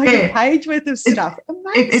just a page worth of stuff.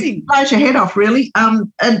 Amazing. It blows your head off, really.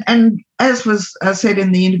 And as was said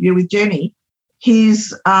in the interview with Jenny,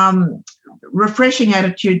 his refreshing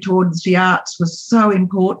attitude towards the arts was so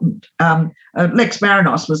important. Lex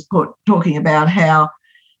Marinos was talking about how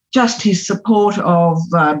just his support of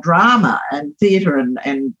drama and theatre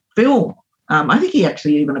and film. I think he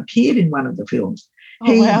actually even appeared in one of the films.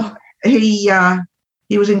 Wow.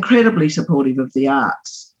 He was incredibly supportive of the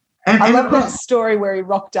arts. And I love that story where he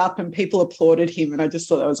rocked up and people applauded him, and I just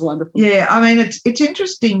thought that was wonderful. Yeah, I mean, it's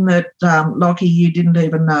interesting that, Lockie, you didn't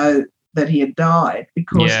even know that he had died,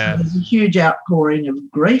 because there was a huge outpouring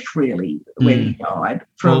of grief, really, when he died.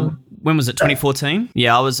 When was it, 2014?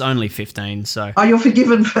 Yeah, I was only 15, so... Oh, you're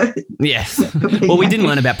forgiven for... Yeah. Well, we didn't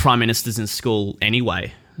learn about prime ministers in school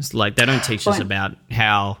anyway. It's they don't teach us about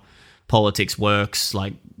how politics works,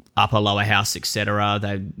 upper, lower house, etc.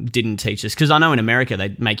 They didn't teach us, because I know in America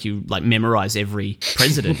they make you memorize every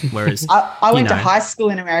president, whereas I went to high school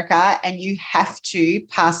in America, and you have to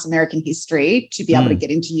pass American history to be able to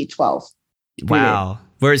get into year 12. Wow.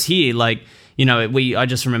 Whereas here, I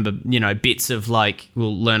just remember, bits of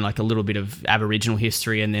we'll learn a little bit of Aboriginal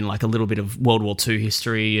history, and then a little bit of World War II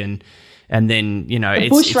history, and then, the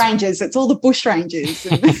Bushrangers. It's all the Bushrangers.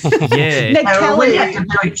 Yeah. Ned Kelly.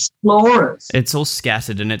 Explorers. It's all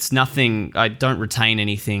scattered, and it's nothing. I don't retain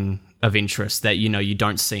anything of interest that, you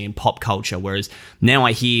don't see in pop culture. Whereas now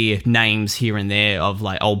I hear names here and there of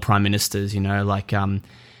old prime ministers,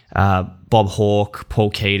 Bob Hawke,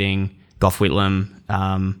 Paul Keating, Gough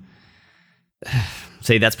Whitlam.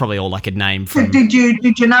 See, that's probably all I could name from. Did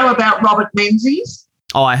you know about Robert Menzies?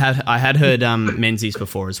 Oh, I had heard Menzies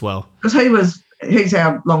before as well. Because he's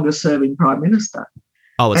our longest serving Prime Minister.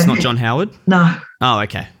 Oh, it's not John Howard? No. Oh,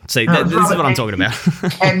 okay. See, this is what I'm talking about.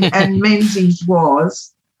 and Menzies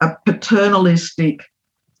was a paternalistic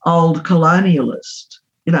old colonialist.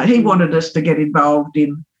 He wanted us to get involved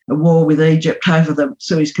in a war with Egypt over the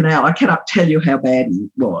Suez Canal. I cannot tell you how bad he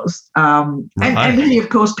was. And he, of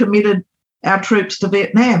course, committed our troops to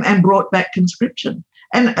Vietnam and brought back conscription.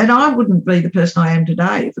 And I wouldn't be the person I am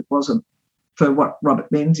today if it wasn't for what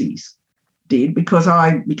Robert Menzies did, because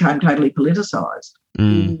I became totally politicised.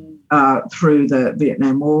 through the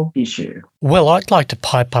Vietnam War issue. Well, I'd like to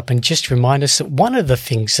pipe up and just remind us that one of the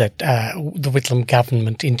things that the Whitlam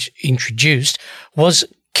government introduced was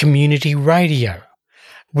community radio,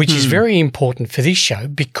 which is very important for this show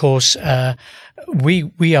because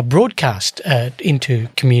we are broadcast into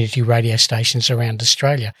community radio stations around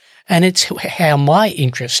Australia, and it's how my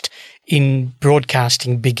interest in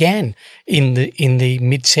broadcasting began in the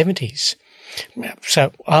mid-70s.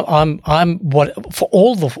 So I'm for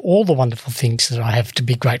all the wonderful things that I have to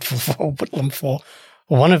be grateful for Whitlam for.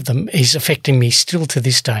 One of them is affecting me still to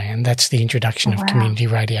this day, and that's the introduction of community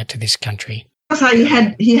radio to this country. So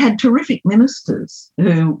he had terrific ministers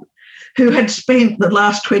who had spent the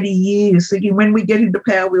last 20 years thinking, when we get into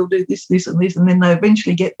power, we'll do this, this, and this, and then they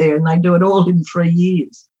eventually get there and they do it all in 3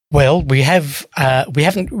 years. Well, we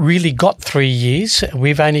haven't really got 3 years.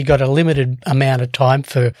 We've only got a limited amount of time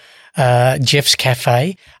for Jeff's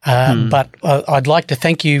Cafe, but I'd like to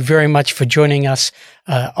thank you very much for joining us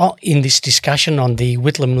in this discussion on the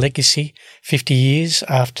Whitlam legacy, 50 years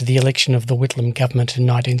after the election of the Whitlam government in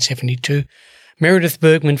 1972. Meredith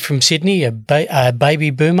Bergman from Sydney, a baby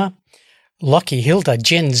boomer. Lockie Hilda,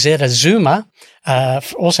 Gen Zeta Zuma,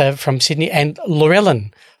 also from Sydney, and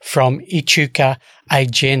Laurellen from Echuca, a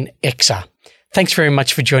Gen Xer. Thanks very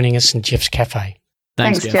much for joining us in Jeff's Cafe.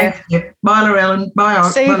 Thanks, Jeff. Bye, Laurellen. Bye.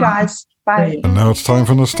 See you guys. Bye. And now it's time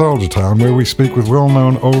for Nostalgia Town, where we speak with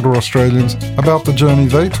well-known older Australians about the journey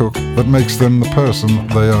they took that makes them the person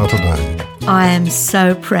they are today. I am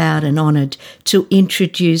so proud and honoured to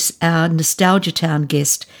introduce our Nostalgia Town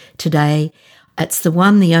guest today. It's the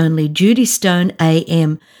one, the only, Judy Stone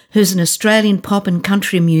AM, who's an Australian pop and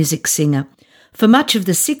country music singer. For much of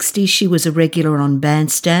the 60s, she was a regular on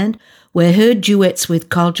Bandstand, where her duets with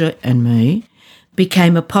Coljoy and me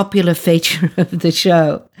became a popular feature of the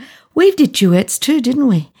show. We did duets too, didn't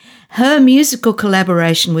we? Her musical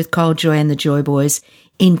collaboration with Coljoy and the Joy Boys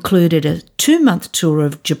included a 2-month tour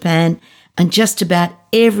of Japan and just about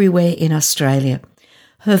everywhere in Australia.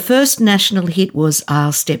 Her first national hit was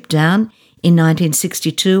I'll Step Down in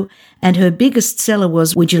 1962, and her biggest seller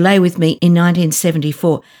was Would You Lay With Me in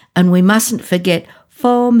 1974. And we mustn't forget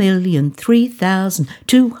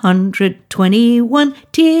 4,003,221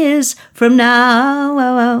 tears from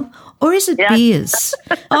now. Or is it beers?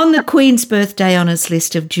 On the Queen's Birthday Honours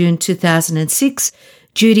List of June 2006,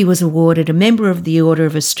 Judy was awarded a Member of the Order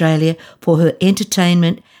of Australia for her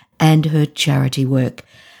entertainment and her charity work.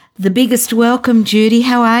 The biggest welcome, Judy.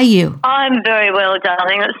 How are you? I'm very well,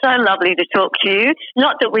 darling. It's so lovely to talk to you.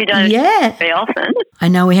 Not that we don't very often. I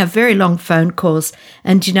know we have very long phone calls.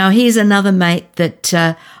 And, you know, here's another mate that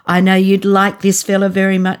I know you'd like this fella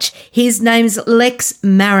very much. His name's Lex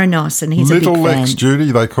Marinos, and he's Little a big Lex, fan.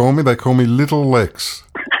 Judy, they call me. They call me Little Lex.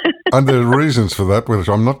 And there are reasons for that, which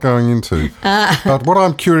I'm not going into. But what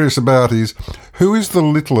I'm curious about is, who is the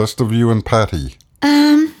littlest of you and Patty?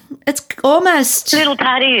 It's almost... Little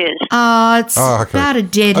Patty is. It's okay. about a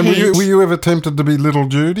dead And heat. were you ever tempted to be Little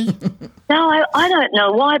Judy? No, I don't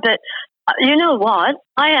know why, but you know what?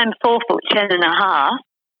 I am 4'10.5"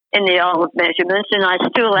 in the old measurements, and I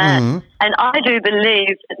still am. Mm-hmm. And I do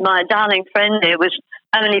believe that my darling friend there was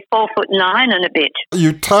only 4'9" and a bit.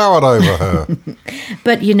 You towered over her.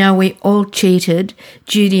 But, you know, we all cheated.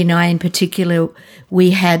 Judy and I in particular,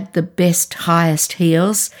 we had the best, highest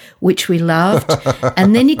heels, which we loved.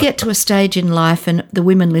 And then you get to a stage in life, and the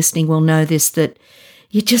women listening will know this, that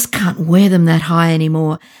you just can't wear them that high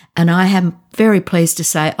anymore. And I am very pleased to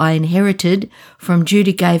say I inherited from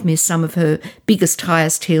Judy, gave me some of her biggest,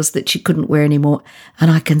 highest heels that she couldn't wear anymore,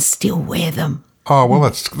 and I can still wear them. Oh, well,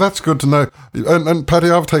 that's good to know. And Patty,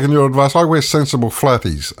 I've taken your advice. I wear sensible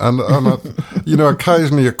flatties and you know,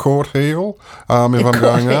 occasionally a court heel if I'm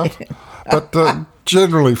going out. But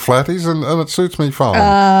generally flatties, and it suits me fine.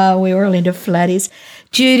 We're all into flatties.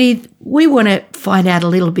 Judy, we want to find out a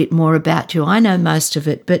little bit more about you. I know most of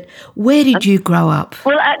it, but where did you grow up?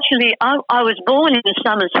 Well, actually, I was born in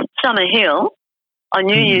Summer Hill on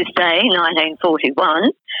New Year's Day, 1941.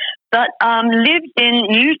 But lived in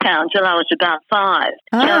Newtown till I was about 5.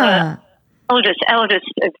 So,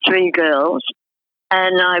 eldest of 3 girls.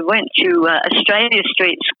 And I went to Australia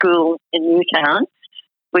Street School in Newtown,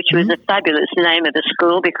 which was a fabulous name of the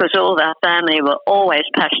school because all of our family were always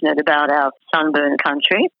passionate about our sunburned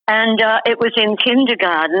country. And it was in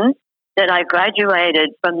kindergarten that I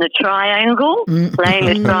graduated from the triangle, playing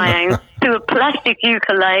the triangle, to a plastic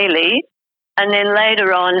ukulele. And then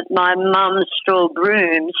later on, my mum's straw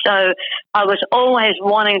broom. So I was always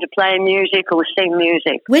wanting to play music or sing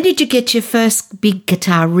music. Where did you get your first big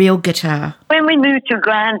guitar, real guitar? When we moved to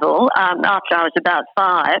Granville, after I was about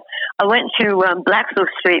 5, I went to Blackville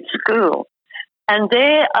Street School. And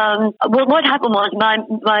there, what happened was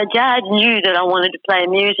my dad knew that I wanted to play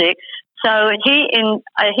music. So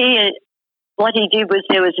what he did was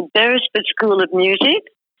there was a Beresford School of Music,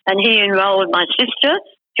 and he enrolled my sister,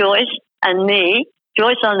 Joyce, and me,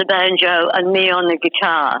 Joyce on the banjo and me on the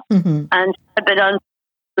guitar. Mm-hmm. But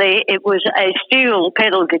unfortunately, it was a steel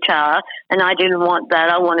pedal guitar, and I didn't want that.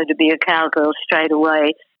 I wanted to be a cowgirl straight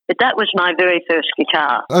away. But that was my very first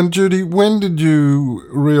guitar. And Judy, when did you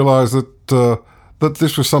realise that that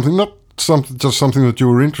this was something, not just something that you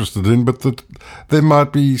were interested in, but that there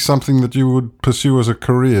might be something that you would pursue as a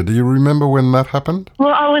career? Do you remember when that happened?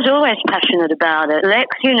 Well, I was always passionate about it, Lex.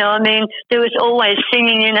 There was always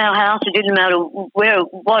singing in our house. It didn't matter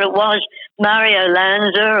what it was, Mario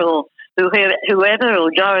Lanza or whoever,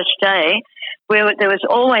 or Doris Day. There was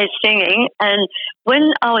always singing. And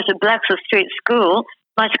when I was at Blacksall Street School,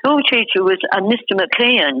 my school teacher was Mr.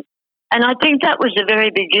 McKeon. And I think that was the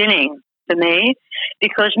very beginning for me,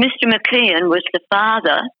 because Mr. McKeon was the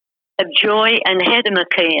father of Joy and Heather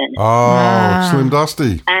McKeon. Oh, Slim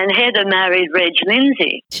Dusty. And Heather married Reg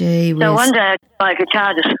Lindsay. Gee whiz. So one day I took my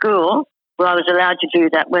guitar to school, where I was allowed to do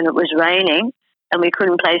that when it was raining and we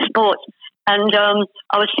couldn't play sports. And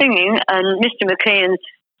I was singing, and Mr. McKeon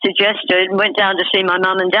went down to see my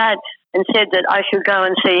mum and dad and said that I should go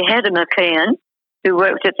and see Heather McKeon, who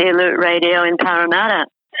worked at the Alert Radio in Parramatta.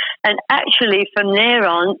 And actually, from there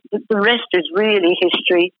on, the rest is really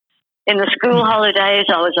history. In the school holidays,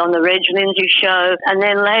 I was on the Reg Lindsay show, and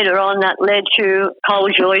then later on that led to Cole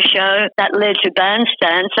Joy show, that led to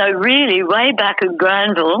Bandstand. So really, way back at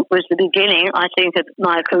Granville was the beginning, I think, of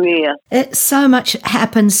my career. So much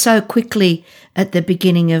happened so quickly at the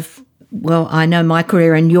beginning of, well, I know my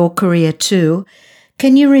career and your career too.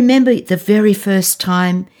 Can you remember the very first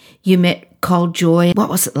time you met Cole Joy? What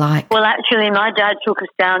was it like? Well, actually, my dad took us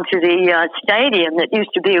down to the stadium that used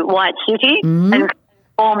to be at White City and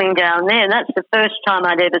performing down there. And that's the first time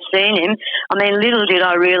I'd ever seen him. I mean, little did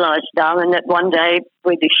I realise, darling, that one day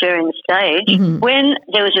we'd be sharing the stage. Mm-hmm. When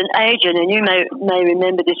there was an agent, and you may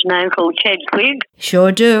remember this man called Ted Quigg.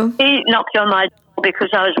 Sure do. He knocked on my door because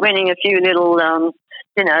I was winning a few little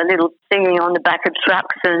singing on the back of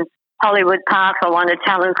trucks, and Hollywood Park, I won a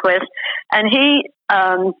talent quest. And he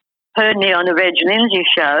heard me on the Reg Lindsay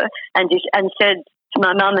show and said to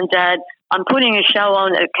my mum and dad, I'm putting a show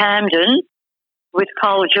on at Camden with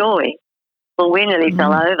Cole Joy. Well, we nearly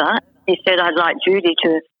fell over. He said, I'd like Judy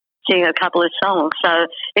to sing a couple of songs. So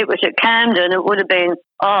it was at Camden. It would have been,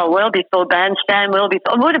 well before Bandstand, it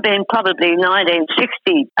would have been probably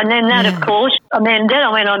 1960. And then that, of course, and then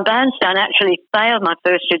I went on Bandstand, actually failed my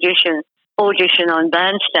first audition on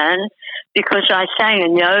Bandstand because I sang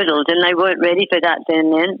and yodeled, and they weren't ready for that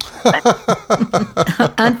then.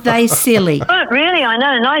 Aren't they silly? But really, I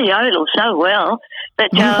know, and I yodel so well. But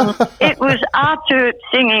it was after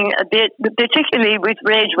singing a bit, particularly with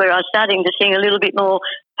Reg, where I was starting to sing a little bit more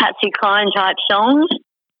Patsy Cline type songs,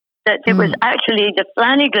 that it was actually the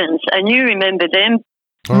Flanagans, and you remember them,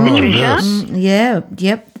 Patricia? Yes. Yeah,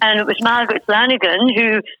 yep. And it was Margaret Flanagan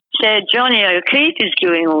who said, Johnny O'Keefe is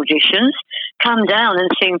doing auditions, come down and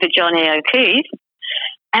sing for Johnny O'Keefe.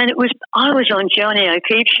 And I was on Johnny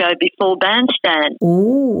O'Keefe's show before Bandstand.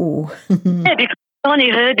 Ooh. Yeah, because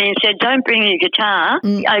Johnny heard me and said, don't bring your guitar.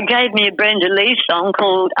 Gave me a Brenda Lee song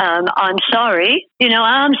called I'm Sorry. You know,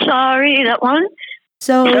 I'm Sorry, that one.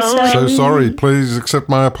 So sorry, please accept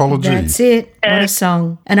my apology. That's it. What a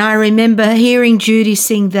song. And I remember hearing Judy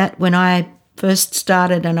sing that when I first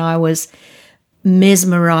started, and I was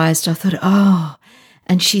mesmerised. I thought,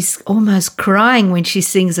 and she's almost crying when she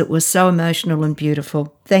sings. It was so emotional and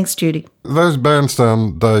beautiful. Thanks, Judy. Those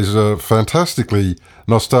Bandstand days are fantastically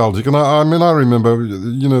nostalgic. And I remember,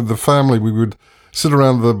 the family, we would sit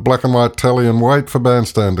around the black and white telly and wait for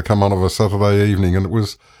Bandstand to come on of a Saturday evening, and it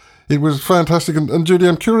was fantastic. And Judy,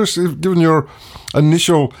 I'm curious, given your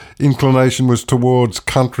initial inclination was towards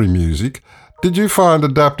country music, did you find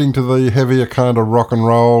adapting to the heavier kind of rock and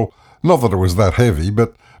roll, not that it was that heavy,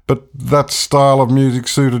 but that style of music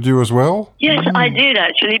suited you as well? Yes, I did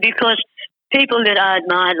actually, because people that I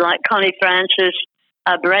admired like Connie Francis,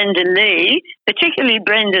 Brenda Lee, particularly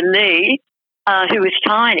Brenda Lee, who was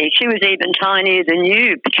tiny. She was even tinier than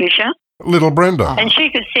you, Patricia. Little Brenda. And she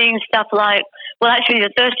could sing stuff like, well, actually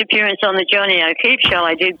the first appearance on the Johnny O'Keefe show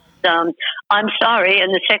I did I'm Sorry,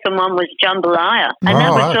 and the second one was Jambalaya. And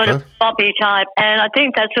that was sort of poppy type. And I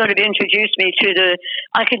think that sort of introduced me to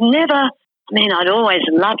I'd always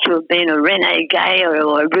loved to have been a Renee Gay or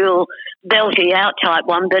a real belty out type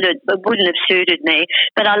one, but it wouldn't have suited me.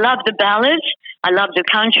 But I love the ballads, I love the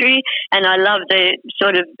country, and I love the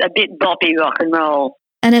sort of a bit boppy rock and roll.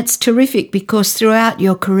 And it's terrific because throughout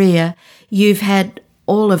your career, you've had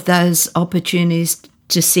all of those opportunities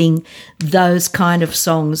to sing those kind of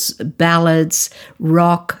songs, ballads,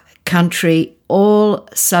 rock, country, all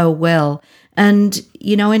so well. And,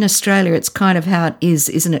 you know, in Australia, it's kind of how it is,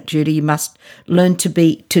 isn't it, Judy? You must learn to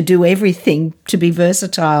do everything, to be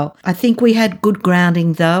versatile. I think we had good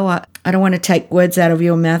grounding, though. I don't want to take words out of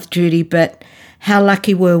your mouth, Judy, but how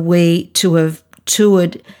lucky were we to have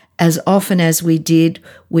toured as often as we did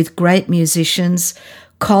with great musicians,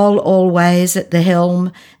 Cole always at the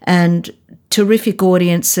helm, and terrific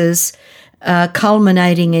audiences,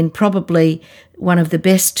 culminating in probably one of the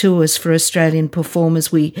best tours for Australian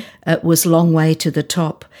performers. Was Long Way to the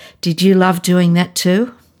Top. Did you love doing that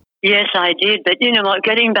too? Yes, I did. But you know what,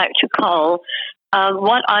 getting back to Cole,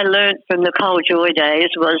 what I learned from the Cole Joy days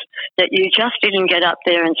was that you just didn't get up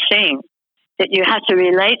there and sing, that you had to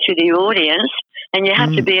relate to the audience and you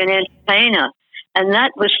had to be an entertainer. And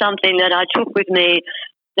that was something that I took with me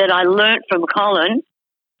that I learned from Colin.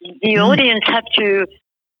 The audience have to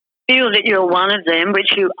feel that you're one of them,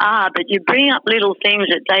 which you are, but you bring up little things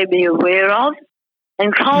that they be aware of.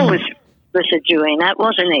 And Cole was doing that,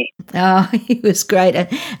 wasn't he? Oh, he was great. A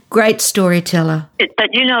great storyteller.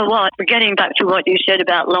 But you know what? Getting back to what you said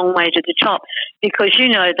about Long Way to the Top, because you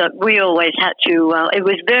know that we always had to, it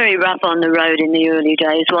was very rough on the road in the early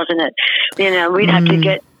days, wasn't it? You know, we'd have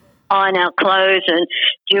to iron our clothes and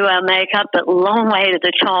do our makeup, but Long Way to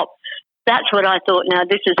the Top, that's what I thought, now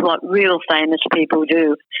this is what real famous people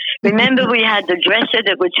do. Remember we had the dresser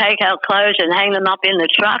that would take our clothes and hang them up in the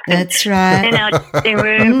truck? That's right. In our dressing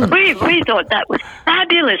room. We thought that was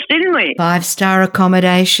fabulous, didn't we? 5-star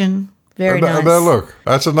accommodation. Very nice. Now look,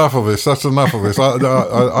 that's enough of this.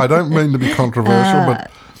 I don't mean to be controversial,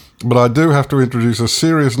 but I do have to introduce a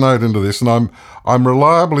serious note into this, and I'm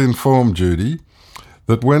reliably informed, Judy,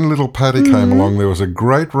 that when little Patty came along, there was a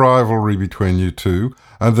great rivalry between you two,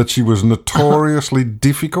 and that she was notoriously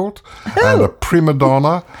difficult and a prima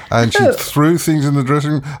donna, and she threw things in the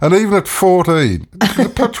dressing room. And even at 14,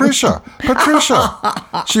 Patricia,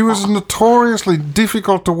 she was notoriously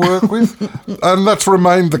difficult to work with, and that's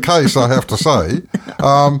remained the case, I have to say.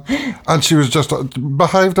 And she was just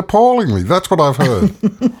behaved appallingly. That's what I've heard.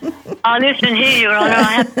 Listen here, Your Honour,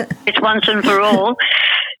 I have this once and for all.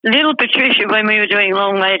 Little Patricia, when we were doing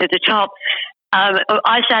Long Way to the Top,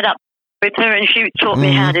 I sat up with her and she taught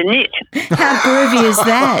me how to knit. How groovy is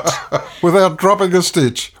that? Without dropping a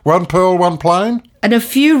stitch. One pearl, one plain. And a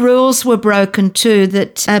few rules were broken too,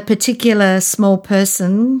 that a particular small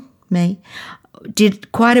person, me,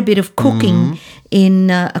 did quite a bit of cooking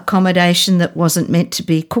in accommodation that wasn't meant to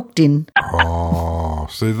be cooked in. Oh,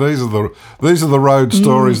 see, these are the road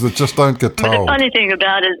stories that just don't get told. But the funny thing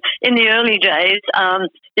about it, in the early days,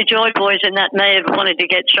 the Joy Boys and that may have wanted to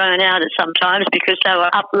get thrown out at sometimes because they were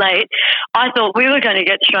up late. I thought we were going to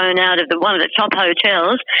get thrown out of one of the top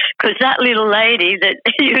hotels because that little lady that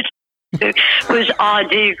used was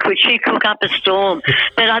ideal. Could she cook up a storm?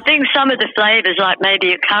 But I think some of the flavours, like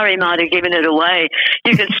maybe a curry, might have given it away.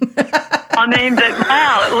 You could, I mean, but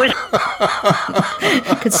wow, it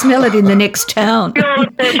was. Could smell it in the next town.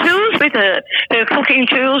 The tools with her cooking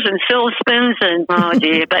tools and saucepans and oh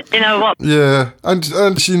dear. But you know what? Yeah,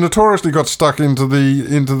 and she notoriously got stuck into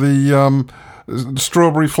the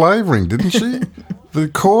strawberry flavouring, didn't she? The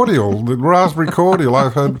cordial, the raspberry cordial.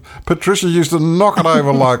 I've heard Patricia used to knock it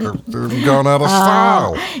over like going out of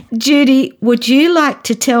style. Judy, would you like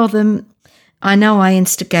to tell them, I know I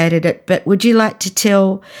instigated it, but would you like to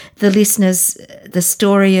tell the listeners the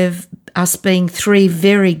story of us being 3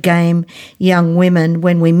 very game young women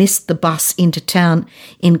when we missed the bus into town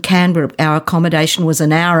in Canberra? Our accommodation was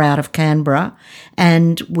an hour out of Canberra,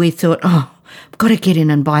 and we thought, we've got to get in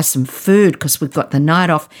and buy some food because we've got the night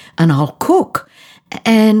off and I'll cook.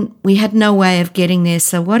 And we had no way of getting there.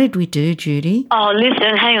 So what did we do, Judy? Oh,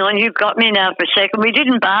 listen, hang on. You've got me now for a second. We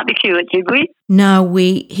didn't barbecue it, did we? No,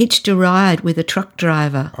 we hitched a ride with a truck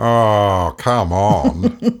driver. Oh, come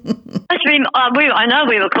on. I know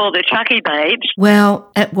we were called the Truckee Babes. Well,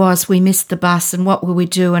 it was. We missed the bus and what will we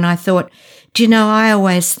do? And I thought, do you know, I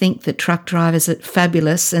always think that truck drivers are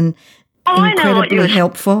fabulous and incredibly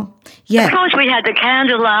helpful. Yeah. Of course, we had the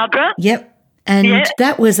candelabra. Yep. And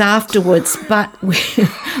that was afterwards, but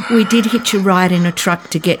we did hitch a ride in a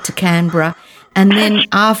truck to get to Canberra. And then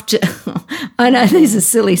after, I know these are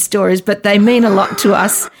silly stories, but they mean a lot to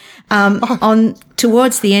us.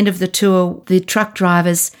 Towards the end of the tour, the truck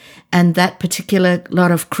drivers and that particular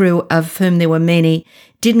lot of crew, of whom there were many,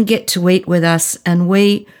 didn't get to eat with us, and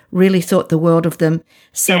we really thought the world of them.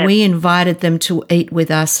 So we invited them to eat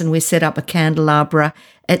with us, and we set up a candelabra,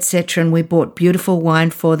 etc. And we bought beautiful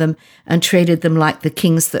wine for them and treated them like the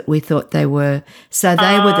kings that we thought they were. So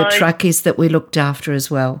they were the truckies that we looked after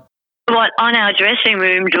as well. On our dressing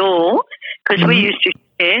room door, because we used to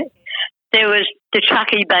share, there was the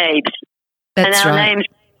Truckee Babes. That's and our right. names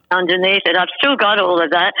underneath it. I've still got all of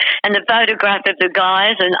that, and the photograph of the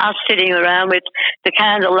guys and us sitting around with the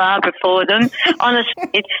candelabra for them. Honestly,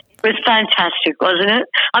 it was fantastic, wasn't it?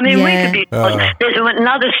 I mean, we could be. There's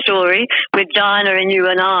another story with Dinah and you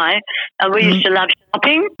and I, and we used to love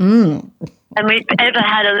shopping, and we ever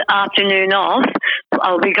had an afternoon off.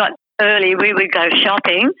 We got early, we would go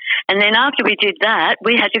shopping, and then after we did that,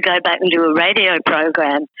 we had to go back and do a radio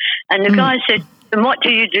program. And the guy said, "And what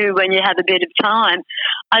do you do when you have a bit of time?"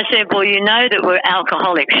 I said, "Well, you know that we're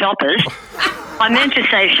alcoholic shoppers." I meant to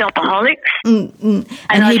say shopaholics. And he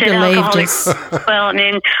I said believed us. Well, I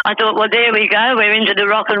mean, I thought, well, there we go. We're into the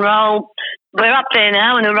rock and roll. We're up there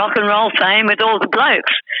now in the rock and roll fame with all the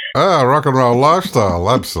blokes. Rock and roll lifestyle,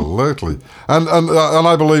 absolutely. And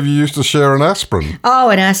I believe you used to share an aspirin. Oh,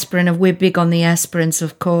 an aspirin. We're big on the aspirins,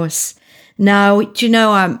 of course. No, do you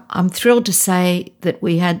know, I'm thrilled to say that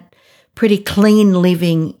we had pretty clean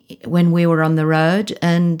living when we were on the road,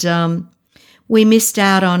 and we missed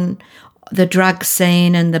out on the drug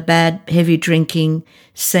scene and the bad heavy drinking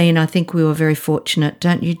scene. I think we were very fortunate,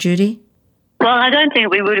 don't you, Judy? Well, I don't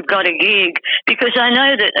think we would have got a gig, because I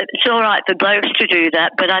know that it's all right for blokes to do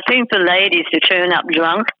that, but I think for ladies to turn up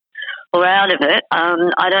drunk or out of it,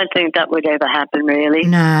 I don't think that would ever happen, really.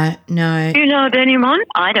 No. Do you know of anyone?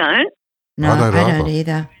 I don't. No, I don't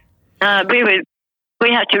either.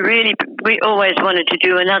 We always wanted to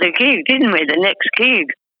do another gig, didn't we? The next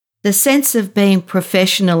gig. The sense of being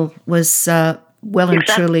professional was well and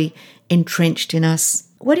truly entrenched in us.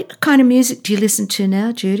 What kind of music do you listen to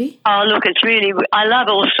now, Judy? Oh, look, I love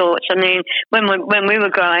all sorts. I mean, when we were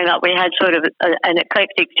growing up, we had sort of an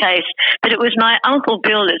eclectic taste, but it was my Uncle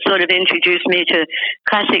Bill that sort of introduced me to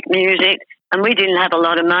classic music. And we didn't have a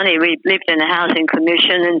lot of money. We lived in a housing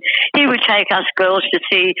commission, and he would take us girls to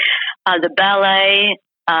see the ballet,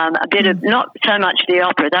 a bit of, not so much the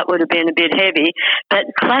opera, that would have been a bit heavy, but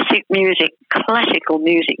classical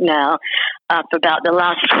music now, for about the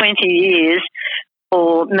last 20 years,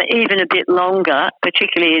 or even a bit longer,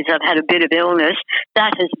 particularly as I've had a bit of illness,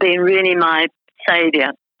 that has been really my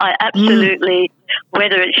saviour. I absolutely,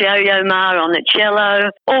 whether it's Yo-Yo Ma on the cello,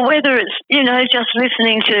 or whether it's, just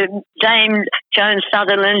listening to Dame Joan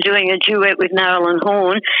Sutherland doing a duet with Marilyn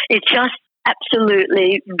Horne, it just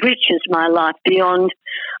absolutely enriches my life beyond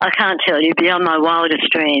my wildest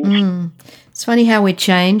dreams. It's funny how we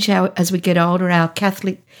change, as we get older, our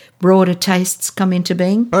Catholic broader tastes come into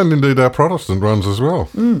being. And indeed our Protestant ones as well.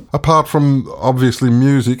 Apart from, obviously,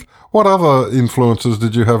 music, what other influences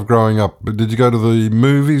did you have growing up? Did you go to the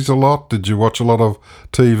movies a lot? Did you watch a lot of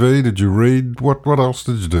TV? Did you read? What else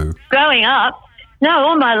did you do? Growing up? No,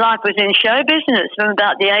 all my life was in show business from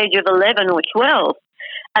about the age of 11 or 12.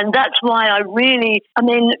 And that's why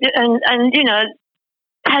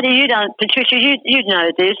Patty, Patricia, you'd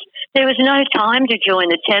know this. There was no time to join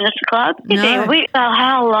the tennis club. No. Our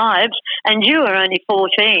whole lives, and you were only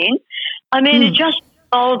 14. I mean, it just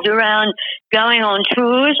revolved around going on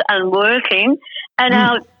tours and working. And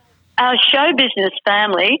our show business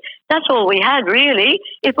family, that's all we had, really.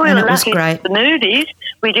 If we were lucky to the movies,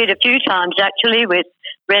 we did a few times, actually, with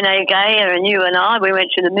Renee Gayer and you and I. We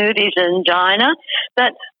went to the movies and Dinah.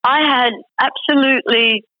 But I had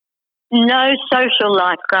absolutely no social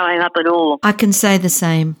life growing up at all. I can say the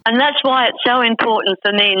same. And that's why it's so important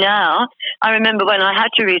for me now. I remember when I had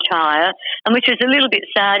to retire, and which is a little bit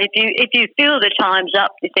sad. If you feel the time's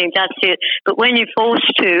up, you think that's it. But when you're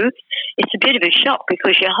forced to, it's a bit of a shock,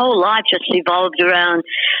 because your whole life just evolved around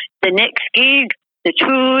the next gig, the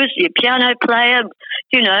tours, your piano player,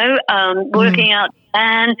 working out the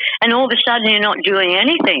band, and all of a sudden you're not doing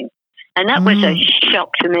anything. And that was a shock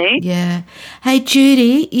to me. Yeah. Hey,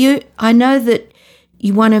 Judy, I know that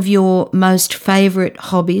one of your most favourite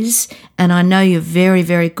hobbies, and I know you're very,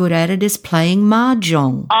 very good at it, is playing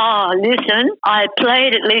mahjong. Oh, listen, I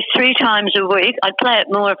played at least 3 times a week. I'd play it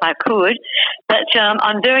more if I could. But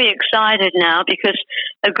I'm very excited now, because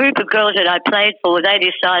a group of girls that I played for, they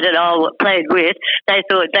decided, played with, they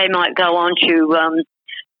thought they might go on to,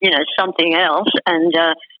 something else. And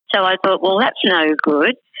so I thought, well, that's no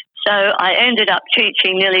good. So I ended up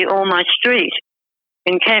teaching nearly all my street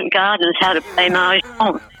in Kent Gardens how to play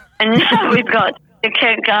mahjong. And now we've got the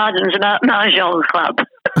Kent Gardens Mahjong Club.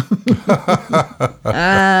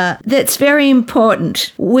 That's very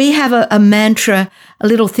important. We have a mantra, a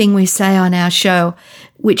little thing we say on our show,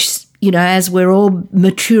 which, as we're all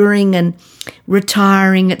maturing and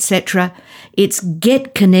retiring, etc., it's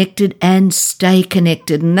get connected and stay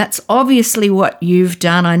connected. And that's obviously what you've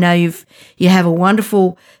done. I know you have a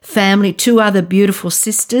wonderful family, 2 other beautiful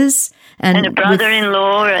sisters. And a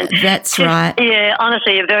brother-in-law. That's right. Yeah,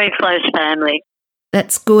 honestly, a very close family.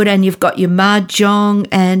 That's good. And you've got your mahjong,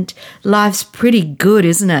 and life's pretty good,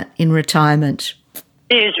 isn't it, in retirement?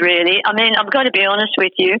 It is really. I mean, I've got to be honest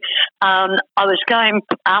with you. I was going,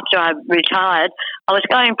 after I retired, I was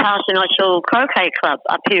going past and I saw a croquet club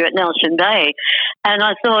up here at Nelson Bay. And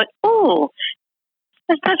I thought, oh,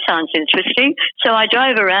 that sounds interesting. So I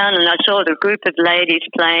drove around and I saw the group of ladies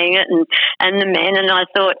playing it and the men, and I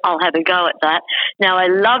thought I'll have a go at that. Now, I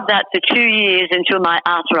loved that for 2 years until my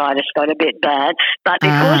arthritis got a bit bad. But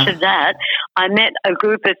because of that, I met a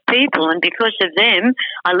group of people, and because of them,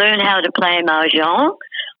 I learned how to play mahjong.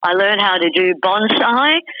 I learned how to do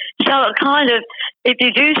bonsai. So it kind of, if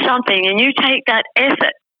you do something and you take that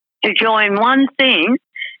effort to join one thing,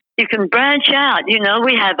 you can branch out.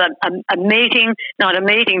 We have a meeting, not a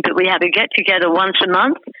meeting, but we have a get-together once a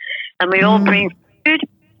month, and we all bring food,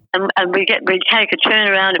 and we take a turn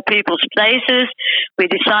around at people's places. We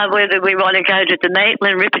decide whether we want to go to the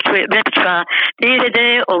Maitland Repertoire Theatre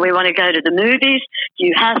there, or we want to go to the movies.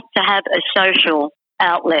 You have to have a social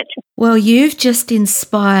outlet. Well, you've just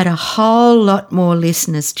inspired a whole lot more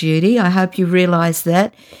listeners, Judy. I hope you realise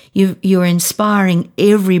that. You're inspiring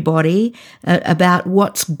everybody about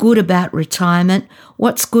what's good about retirement,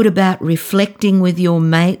 what's good about reflecting with your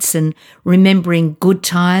mates and remembering good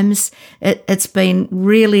times. It's been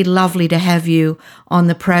really lovely to have you on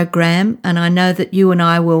the program, and I know that you and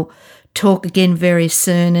I will talk again very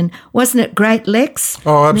soon. And wasn't it great, Lex?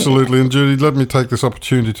 Oh, absolutely. And Judy, let me take this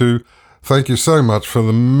opportunity to thank you so much for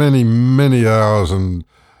the many, many hours and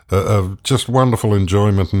of just wonderful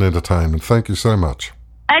enjoyment and entertainment. Thank you so much.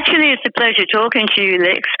 Actually, it's a pleasure talking to you,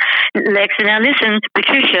 Lex. Now, listen,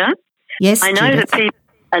 Patricia. Yes, I know Judith. that people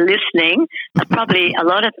are listening. Probably a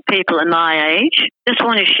lot of the people are my age. Just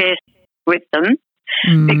want to share with them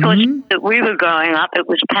because that we were growing up, it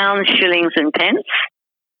was pounds, shillings, and pence.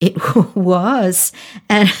 It was,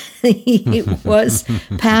 and it was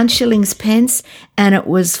pounds, shillings, pence, and it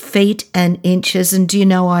was feet and inches. And do you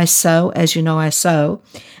know I sew? As you know, I sew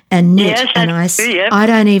and knit, yes, and I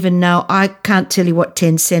don't even know. I can't tell you what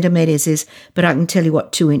 10 centimetres is, but I can tell you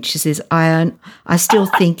what 2 inches is. I still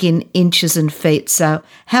think in inches and feet. So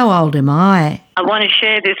how old am I? I want to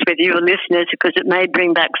share this with your listeners because it may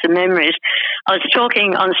bring back some memories. I was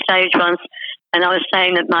talking on stage once, and I was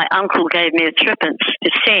saying that my uncle gave me a threepence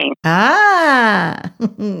to sing. Ah,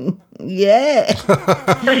 yeah.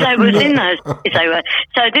 Because I was in those.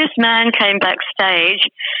 So this man came backstage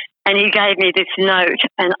and he gave me this note,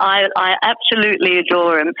 and I absolutely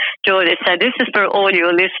adored it. So this is for all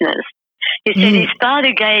your listeners. He said his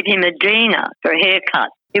father gave him a dina for a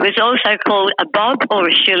haircut. It was also called a bob or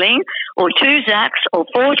a shilling, or 2 zacks or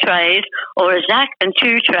 4 trays, or a zack and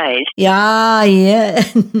 2 trays. Yeah.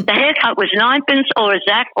 The haircut was 9pence or a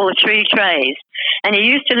zack or 3 trays. And he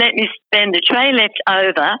used to let me spend the tray left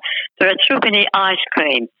over for a threepenny ice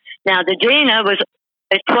cream. Now, the dina was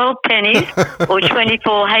 12 pennies or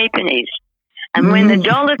 24 halfpennies. And when the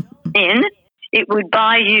dollar came in, it would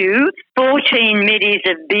buy you 14 middies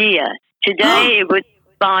of beer. Today, it would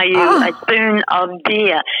buy you a spoon of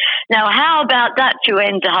beer. Now, how about that to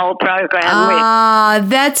end the whole program with?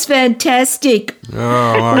 That's fantastic.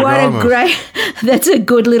 Oh, my that's a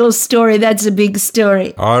good little story. That's a big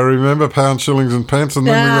story. I remember pounds, shillings and pence, and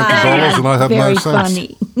then we went to dollars and I had no sense.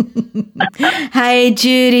 Very funny. Hey,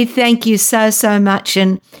 Judy, thank you so much.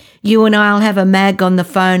 And you and I will have a mag on the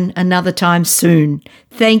phone another time soon.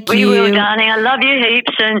 Thank you. We will, darling. I love you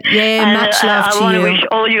heaps. And much love to you. I want to wish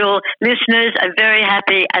all your listeners a very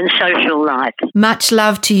happy and social life. Much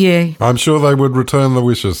love to you. I'm sure they would return the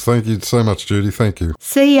wishes. Thank you so much, Judy. Thank you.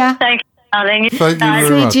 See ya. Thank you, darling. Thank you very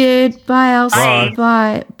much. See you, Jude. Bye, Elsie.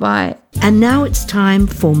 Bye. Bye. And now it's time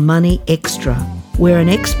for Money Extra, where an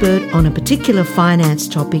expert on a particular finance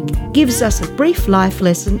topic gives us a brief life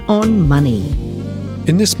lesson on money.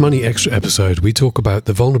 In this Money Extra episode, we talk about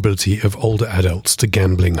the vulnerability of older adults to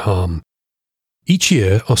gambling harm. Each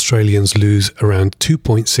year, Australians lose around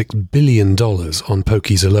 $2.6 billion on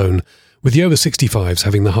pokies alone, with the over 65s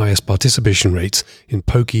having the highest participation rates in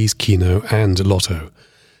pokies, keno and lotto.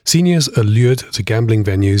 Seniors are lured to gambling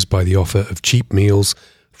venues by the offer of cheap meals,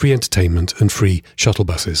 free entertainment and free shuttle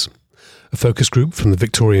buses. A focus group from the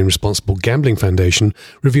Victorian Responsible Gambling Foundation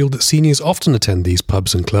revealed that seniors often attend these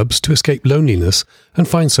pubs and clubs to escape loneliness and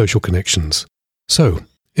find social connections. So,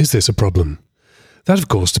 is this a problem? That, of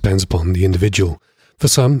course, depends upon the individual. For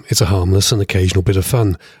some, it's a harmless and occasional bit of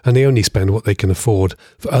fun, and they only spend what they can afford.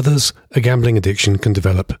 For others, a gambling addiction can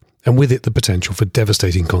develop, and with it the potential for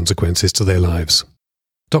devastating consequences to their lives.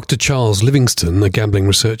 Dr. Charles Livingston, a gambling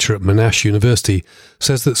researcher at Monash University,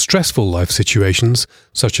 says that stressful life situations,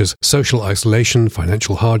 such as social isolation,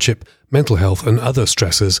 financial hardship, mental health and other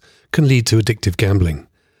stressors, can lead to addictive gambling.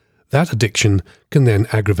 That addiction can then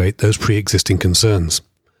aggravate those pre-existing concerns.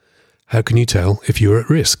 How can you tell if you're at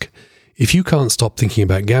risk? If you can't stop thinking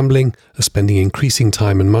about gambling, are spending increasing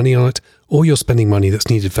time and money on it, or you're spending money that's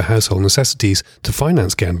needed for household necessities to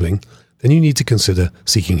finance gambling, then you need to consider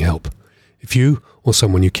seeking help. If you or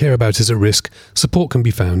someone you care about is at risk, support can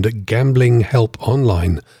be found at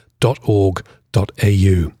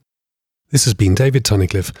gamblinghelponline.org.au. This has been David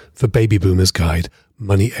Tunnicliffe for Baby Boomers Guide,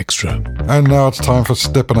 Money Extra. And now it's time for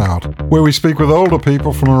Steppin' Out, where we speak with older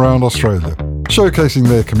people from around Australia, showcasing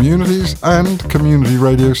their communities and community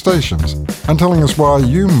radio stations, and telling us why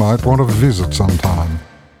you might want to visit sometime.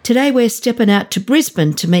 Today we're stepping out to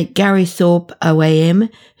Brisbane to meet Gary Thorpe, OAM,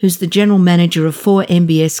 who's the General Manager of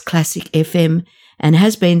 4MBS Classic FM and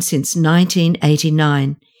has been since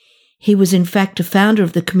 1989. He was in fact a founder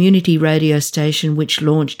of the community radio station which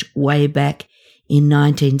launched way back in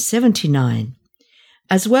 1979.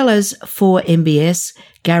 As well as 4MBS,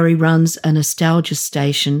 Gary runs a nostalgia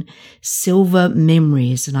station, Silver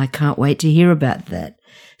Memories, and I can't wait to hear about that.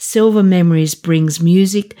 Silver Memories brings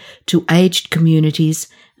music to aged communities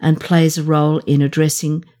and plays a role in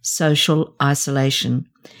addressing social isolation.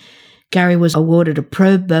 Gary was awarded a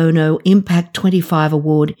Pro Bono Impact 25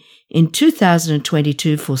 Award in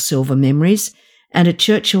 2022 for Silver Memories and a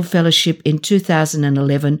Churchill Fellowship in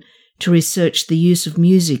 2011 to research the use of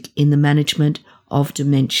music in the management of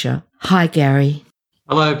dementia. Hi, Gary.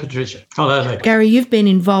 Hello, Patricia. Hello, Nick. Gary, you've been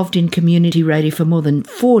involved in community radio for more than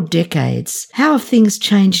 4 decades. How have things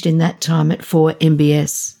changed in that time at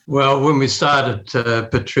 4MBS? Well, when we started,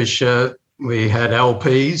 Patricia, we had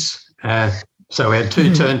LPs. So we had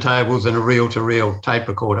 2 turntables and a reel-to-reel tape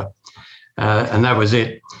recorder, and that was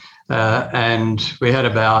it. And we had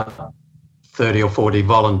about 30 or 40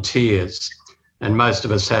 volunteers, and most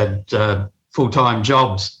of us had full-time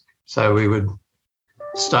jobs. So we would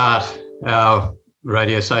start our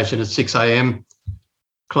radio station at 6 a.m,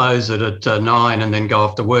 close it at 9 and then go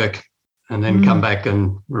off to work and then come back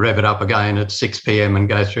and rev it up again at 6 p.m. and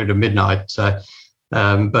go through to midnight. So,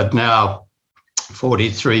 but now,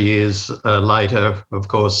 43 years later, of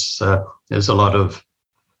course, there's a lot of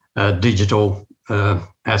digital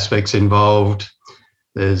aspects involved.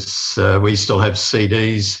 There's we still have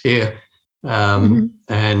CDs here,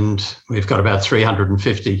 and we've got about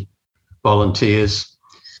 350 volunteers,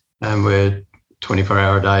 and we're 24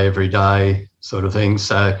 hour a day, every day sort of thing.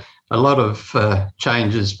 So a lot of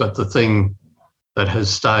changes, but the thing that has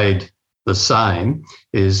stayed the same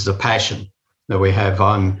is the passion that we have.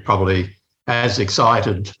 I'm probably as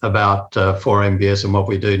excited about 4MBS and what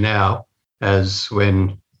we do now as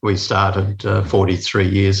when we started 43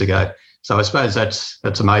 years ago. So I suppose that's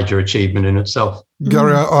a major achievement in itself.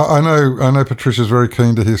 Gary, I know Patricia's very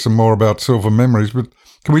keen to hear some more about Silver Memories, but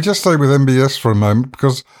can we just stay with MBS for a moment?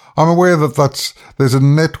 Because I'm aware that there's a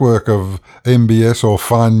network of MBS or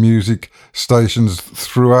fine music stations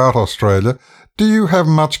throughout Australia. Do you have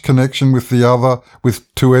much connection with the other,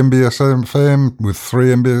 with 2MBS FM, with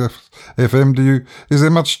 3MBS FM? Is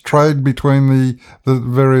there much trade between the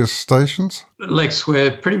various stations? Lex,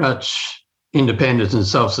 we're pretty much independent and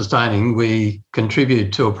self-sustaining. We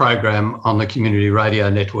contribute to a program on the Community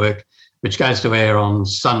Radio Network, which goes to air on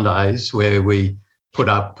Sundays, where we put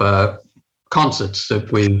up concerts that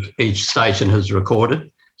each station has recorded.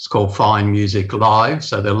 It's called Fine Music Live,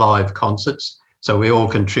 so they're live concerts. So we all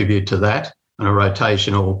contribute to that on a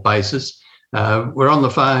rotational basis. We're on the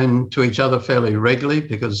phone to each other fairly regularly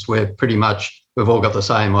because we've all got the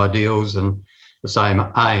same ideals and the same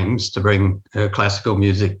aims to bring classical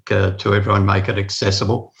music to everyone, make it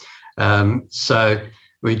accessible. So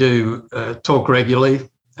we do talk regularly.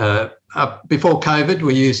 Before COVID,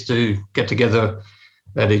 we used to get together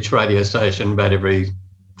at each radio station about every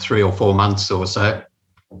 3 or 4 months or so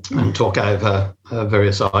and talk over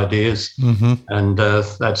various ideas and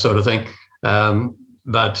that sort of thing.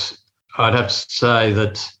 But I'd have to say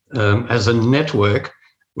that as a network,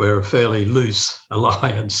 we're a fairly loose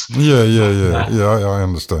alliance. Yeah, I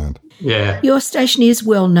understand. Yeah. Your station is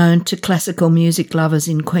well known to classical music lovers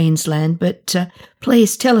in Queensland, but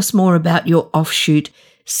please tell us more about your offshoot,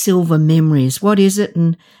 Silver Memories. What is it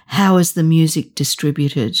and how is the music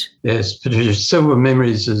distributed? Yes, Patricia, Silver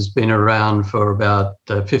Memories has been around for about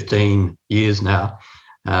 15 years now.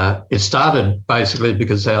 It started basically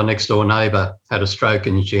because our next door neighbour had a stroke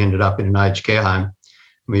and she ended up in an aged care home.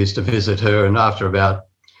 We used to visit her, and after about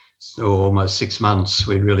almost 6 months,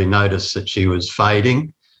 we really noticed that she was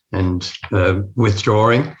fading and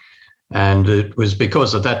withdrawing. And it was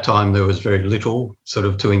because at that time there was very little sort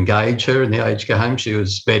of to engage her in the aged care home. She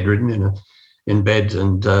was bedridden in bed,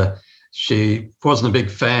 and she wasn't a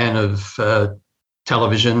big fan of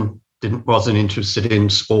television, wasn't interested in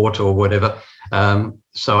sport or whatever.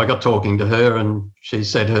 So I got talking to her, and she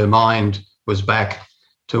said her mind was back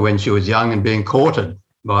to when she was young and being courted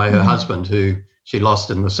by her husband, who she lost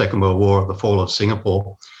in the Second World War at the fall of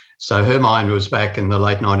Singapore. So her mind was back in the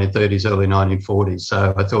late 1930s, early 1940s.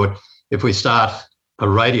 So I thought, if we start a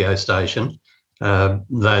radio station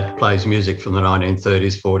that plays music from the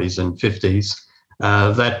 1930s, 40s and 50s,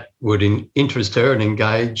 that would interest her and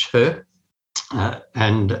engage her.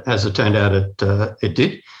 And as it turned out, it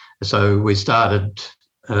did. So we started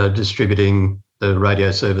distributing the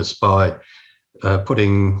radio service by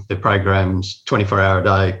putting the programs,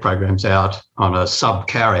 24-hour-a-day programs out on a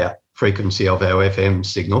sub-carrier frequency of our FM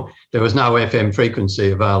signal. There was no FM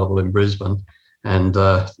frequency available in Brisbane, and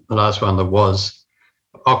the last one that was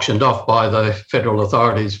auctioned off by the federal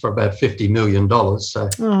authorities for about $50 million. So,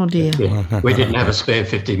 oh dear, we didn't have a spare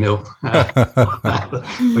 50 mil.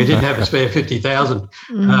 We didn't have a spare 50,000.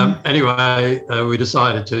 Anyway, we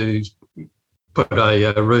decided to put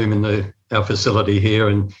a room in our facility here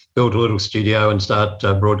and build a little studio and start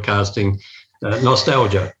broadcasting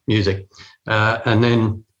nostalgia music. And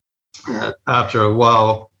then after a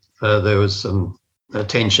while, there was some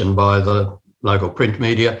attention by the local print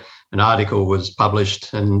media. An article was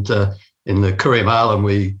published, and in the Courier Mail, and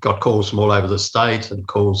we got calls from all over the state and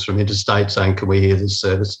calls from interstate saying, can we hear this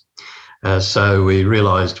service? So we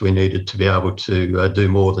realised we needed to be able to do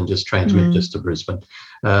more than just transmit just to Brisbane.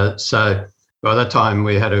 So by that time,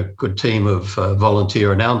 we had a good team of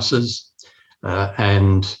volunteer announcers,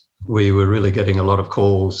 and we were really getting a lot of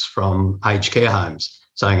calls from aged care homes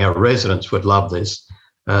saying our residents would love this.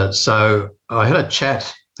 So I had a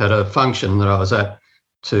chat at a function that I was at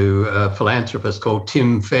to a philanthropist called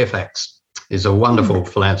Tim Fairfax. He's a wonderful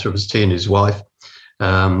philanthropist, he and his wife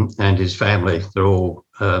and his family. They're all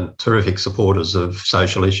terrific supporters of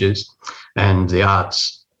social issues and the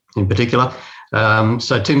arts in particular.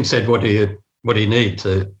 So Tim said, what do you need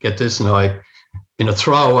to get this? And I, in a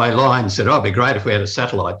throwaway line, said, it'd be great if we had a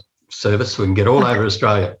satellite service so we can get all over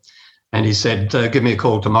Australia. And he said, give me a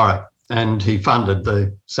call tomorrow. And he funded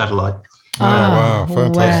the satellite. Oh, wow,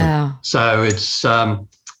 fantastic. Wow. So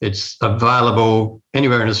it's available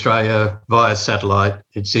anywhere in Australia via satellite.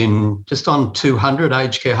 It's in just on 200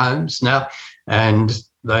 aged care homes now, and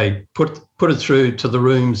they put it through to the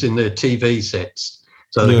rooms in their TV sets.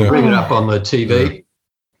 So they can bring it up on the TV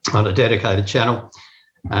on a dedicated channel.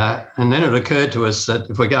 And then it occurred to us that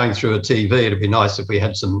if we're going through a TV, it'd be nice if we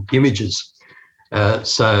had some images.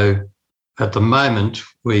 So at the moment,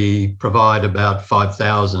 we provide about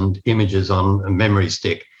 5,000 images on a memory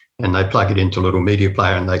stick, and they plug it into a little media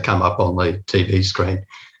player and they come up on the TV screen.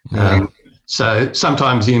 So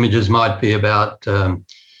sometimes the images might be about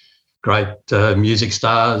great music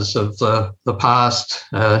stars of the past.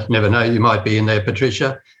 Never know, you might be in there,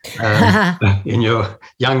 Patricia, in your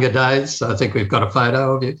younger days. I think we've got a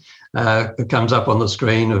photo of you. It comes up on the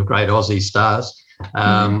screen of great Aussie stars.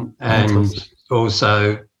 And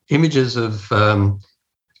also images of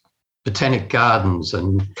botanic gardens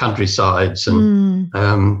and countrysides and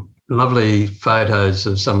lovely photos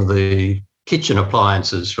of some of the kitchen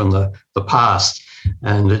appliances from the past.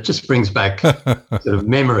 And it just brings back sort of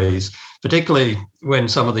memories, particularly when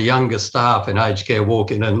some of the younger staff in aged care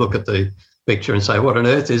walk in and look at the picture and say, what on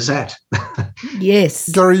earth is that? Yes.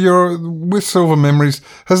 Gary, you're with Silver Memories.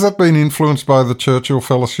 Has that been influenced by the Churchill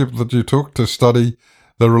Fellowship that you took to study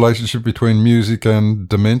the relationship between music and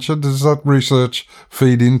dementia? Does that research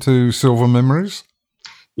feed into Silver Memories?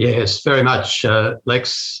 Yes, very much,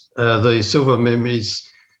 Lex. The Silver Memories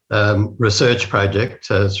research project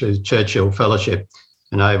through Churchill Fellowship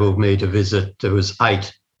enabled me to visit, there was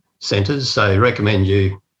 8 centres, so I recommend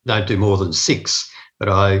you don't do more than 6, but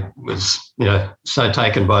I was, so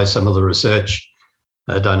taken by some of the research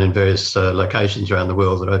done in various locations around the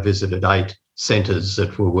world that I visited 8 centres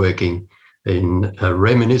that were working in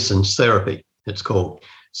reminiscence therapy, it's called.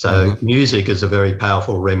 So music is a very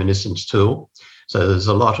powerful reminiscence tool. So there's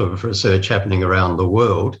a lot of research happening around the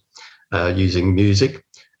world using music.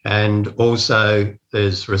 And also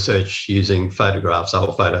there's research using photographs,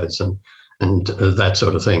 old photos, and and that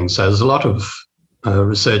sort of thing. So there's a lot of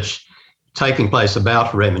research taking place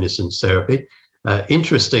about reminiscence therapy.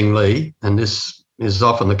 Interestingly, and this is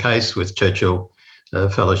often the case with Churchill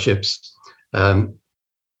fellowships,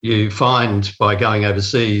 you find by going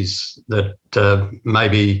overseas that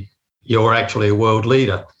maybe you're actually a world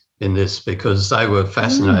leader in this, because they were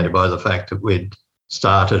fascinated by the fact that we'd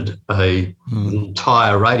started an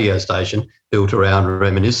entire radio station built around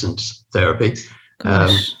reminiscence therapy.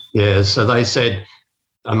 So they said,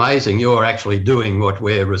 amazing, you're actually doing what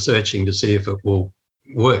we're researching to see if it will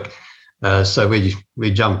work. So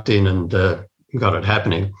we jumped in and got it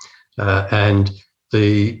happening. And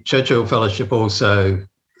the Churchill Fellowship also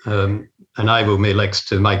enabled me, Lex,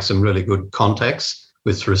 to make some really good contacts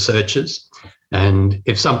with researchers. And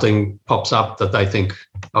if something pops up that they think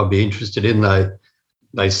I'd be interested in,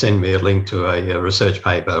 they send me a link to a research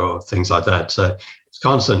paper or things like that. So it's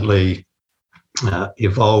constantly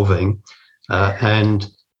evolving. And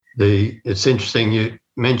it's interesting you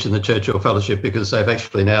mentioned the Churchill Fellowship, because they've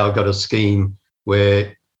actually now got a scheme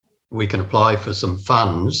where we can apply for some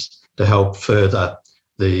funds to help further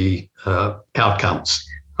the outcomes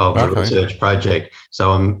of the research project.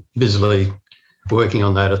 So I'm busily working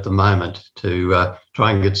on that at the moment to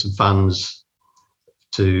try and get some funds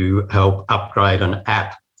to help upgrade an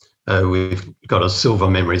app. We've got a Silver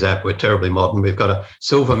Memories app. We're terribly modern. We've got a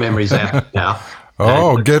Silver Memories app now.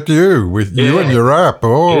 Get you with you and your app.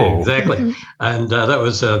 Yeah, exactly. And that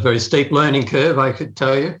was a very steep learning curve, I could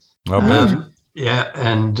tell you.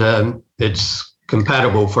 It's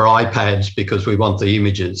compatible for iPads because we want the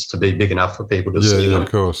images to be big enough for people to see them.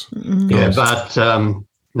 Of course. But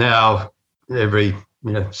now every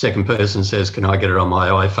second person says, can I get it on my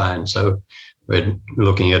iPhone? So we're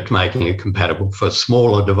looking at making it compatible for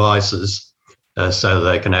smaller devices so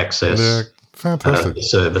they can access fantastic the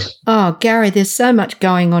service. Oh, Gary, there's so much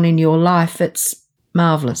going on in your life. It's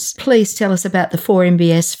marvellous. Please tell us about the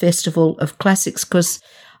 4MBS Festival of Classics, because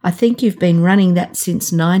I think you've been running that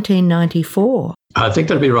since 1994. I think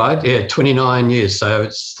that'll be right. Yeah, 29 years. So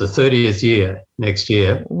it's the 30th year next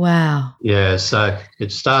year. Wow. Yeah, so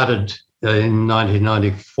it started in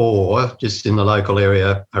 1994, just in the local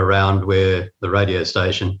area around where the radio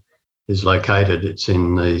station is located. It's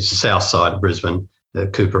in the south side of Brisbane,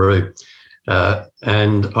 Coorparoo.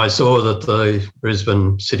 And I saw that the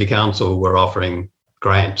Brisbane City Council were offering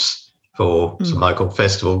grants for some local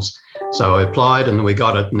festivals. So I applied and we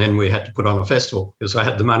got it, and then we had to put on a festival because I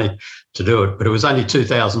had the money to do it. But it was only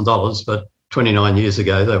 $2,000, but 29 years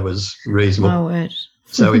ago, that was reasonable. Oh, word.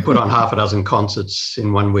 So we put on half a dozen concerts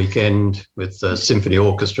in one weekend with symphony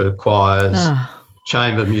orchestra, choirs,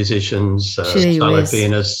 chamber musicians, solo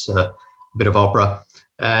pianists, a bit of opera,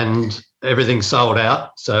 and everything sold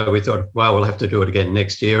out. So we thought, well, we'll have to do it again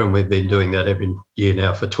next year. And we've been doing that every year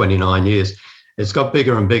now for 29 years. It's got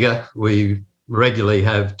bigger and bigger. We regularly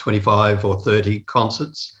have 25 or 30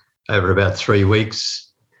 concerts over about 3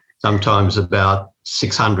 weeks, sometimes about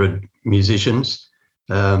 600 musicians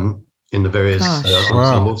in the various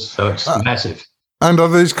ensembles. So it's massive. And are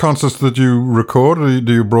these concerts that you record, or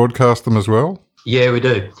do you broadcast them as well? Yeah, we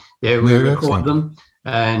do. Yeah, we record them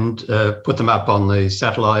and put them up on the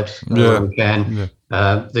satellite when we can.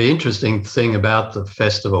 Yeah. The interesting thing about the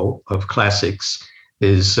Festival of Classics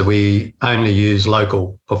is that we only use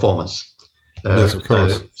local performers. Yes, of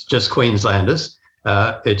course. It's just Queenslanders.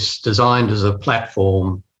 It's designed as a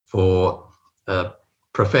platform for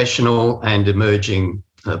professional and emerging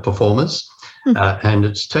performers. And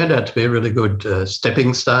it's turned out to be a really good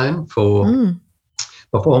stepping stone for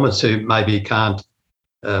performers who maybe can't,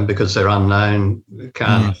 because they're unknown,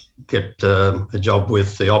 can't get a job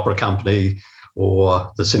with the opera company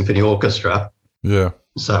or the symphony orchestra. Yeah.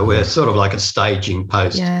 So we're sort of like a staging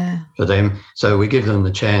post for them. So we give them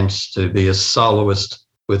the chance to be a soloist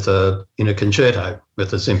in a concerto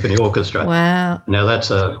with a symphony orchestra. Wow. Now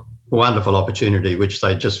that's a wonderful opportunity, which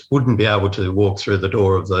they just wouldn't be able to walk through the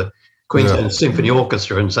door of the Queensland Symphony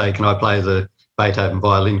Orchestra and say, can I play the Beethoven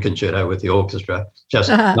violin concerto with the orchestra? Just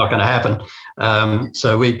not going to happen.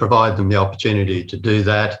 So we provide them the opportunity to do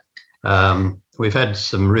that. We've had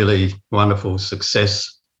some really wonderful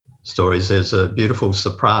success stories. There's a beautiful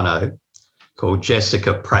soprano called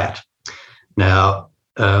Jessica Pratt. Now,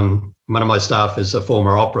 one of my staff is a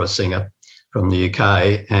former opera singer from the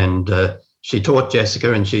UK, and she taught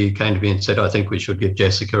Jessica, and she came to me and said, I think we should give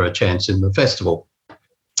Jessica a chance in the festival.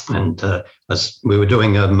 And we were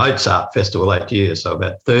doing a Mozart festival that year, so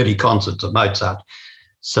about 30 concerts of Mozart.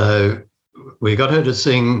 So we got her to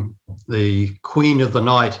sing the Queen of the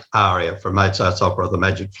Night aria from Mozart's opera, The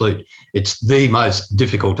Magic Flute. It's the most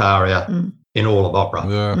difficult aria in all of opera.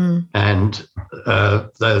 Yeah. And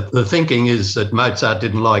the thinking is that Mozart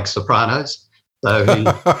didn't like sopranos, so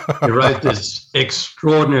he wrote this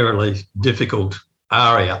extraordinarily difficult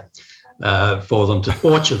aria for them to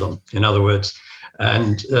torture them, in other words.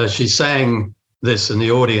 And she sang this, and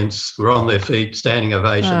the audience were on their feet, standing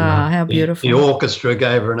ovation. How beautiful. The orchestra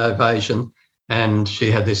gave her an ovation, and she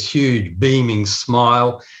had this huge beaming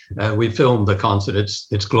smile. We filmed the concert.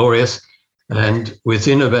 It's glorious. And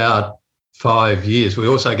within about 5 years, we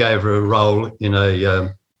also gave her a role in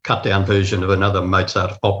a cut-down version of another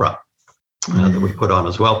Mozart opera that we put on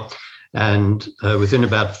as well. And within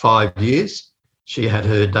about 5 years, she had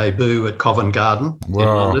her debut at Covent Garden in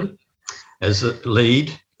London as a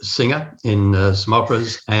lead singer in some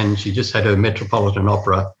operas, and she just had her Metropolitan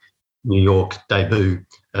Opera New York debut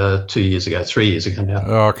 3 years ago now.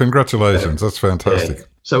 Oh, congratulations. That's fantastic. Yeah.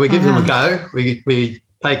 So we give them a go. We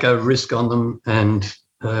take a risk on them, and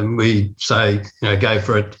we say, go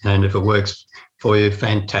for it. And if it works for you,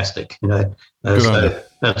 fantastic. So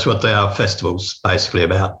that's what our festival's basically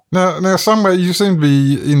about. Now, somewhere you seem to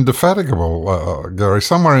be indefatigable, Gary.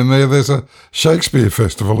 Somewhere in there's a Shakespeare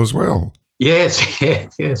festival as well. Yes,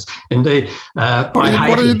 indeed. What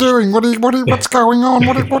are you doing? What's going on?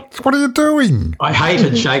 What are you doing? I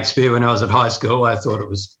hated Shakespeare when I was at high school. I thought it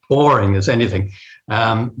was boring as anything.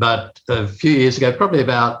 But a few years ago, probably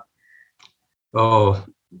about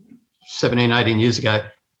 17, 18 years ago,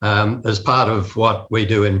 as part of what we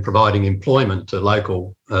do in providing employment to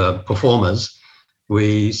local performers,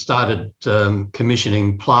 we started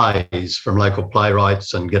commissioning plays from local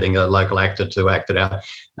playwrights and getting a local actor to act it out.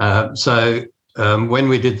 So when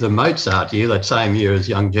we did the Mozart year, that same year as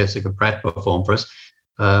young Jessica Pratt performed for us,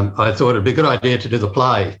 I thought it'd be a good idea to do the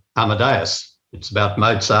play Amadeus. It's about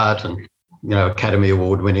Mozart and, Academy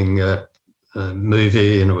Award-winning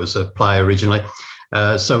movie, and it was a play originally.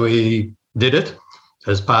 So we did it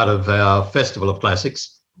as part of our Festival of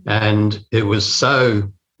Classics, and it was so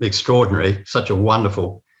extraordinary, such a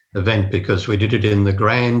wonderful event, because we did it in the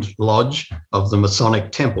Grand Lodge of the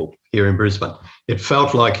Masonic Temple here in Brisbane. It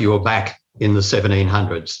felt like you were back in the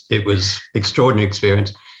 1700s. It was an extraordinary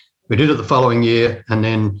experience. We did it the following year, and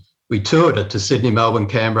then we toured it to Sydney, Melbourne,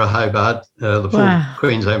 Canberra, Hobart, the full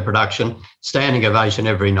Queensland production, standing ovation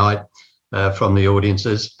every night from the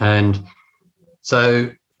audiences. And so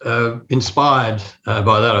inspired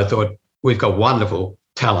by that, I thought, we've got wonderful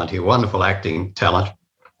talent here, wonderful acting talent.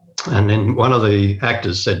 And then one of the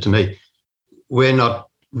actors said to me, we're not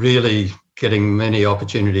really getting many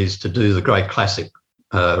opportunities to do the great classic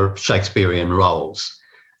Shakespearean roles.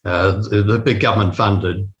 The big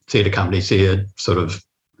government-funded theatre companies here sort of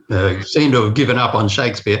seem to have given up on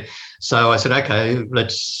Shakespeare. So I said, okay,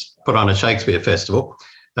 let's put on a Shakespeare festival.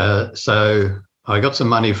 So I got some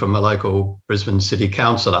money from a local Brisbane City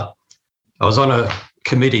councillor. I was on a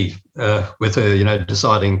committee with her,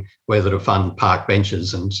 deciding whether to fund park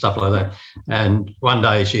benches and stuff like that. And one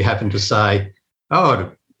day she happened to say,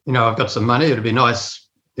 I've got some money. It'd be nice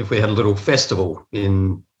if we had a little festival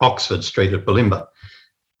in Oxford Street at Bulimba.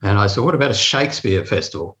 And I said, what about a Shakespeare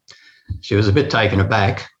festival? She was a bit taken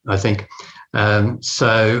aback, I think.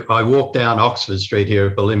 So I walked down Oxford Street here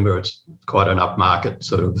at Bulimba. It's quite an upmarket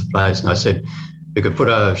sort of place. And I said, we could put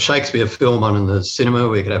a Shakespeare film on in the cinema.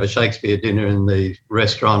 We could have a Shakespeare dinner in the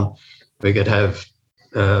restaurant. We could have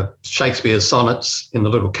Shakespeare sonnets in the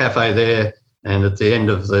little cafe there. And at the end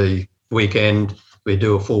of the weekend, we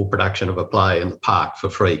do a full production of a play in the park for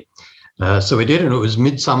free. So we did, and it was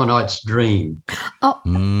Midsummer Night's Dream.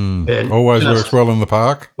 Always works well in the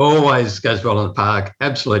park. Always goes well in the park.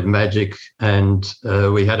 Absolute magic. And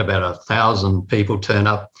we had about 1,000 people turn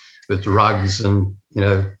up with rugs and,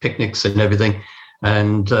 picnics and everything.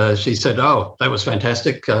 And she said, that was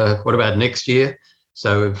fantastic. What about next year?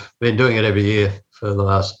 So we've been doing it every year for the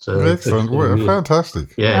last excellent work.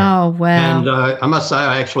 Fantastic. Yeah. Oh, wow. And I must say,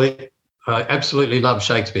 I absolutely love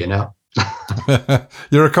Shakespeare now.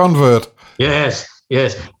 You're a convert. Yes.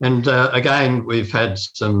 And again, we've had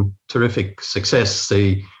some terrific success.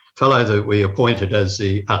 The fellow that we appointed as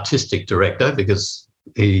the artistic director, because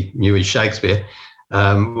he knew his Shakespeare,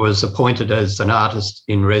 was appointed as an artist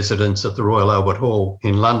in residence at the Royal Albert Hall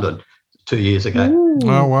in London 2 years ago. Ooh.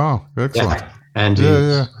 Oh, wow. Excellent. Yeah. And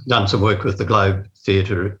he's done some work with the Globe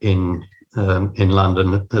Theatre in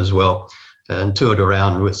London as well, and toured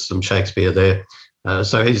around with some Shakespeare there.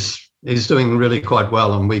 So he's doing really quite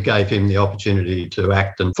well, and we gave him the opportunity to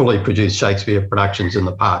act and fully produce Shakespeare productions in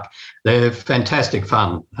the park. They're fantastic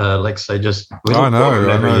fun, Lex. They just... I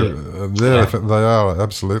know. They are,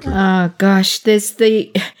 absolutely. Oh, gosh. There's the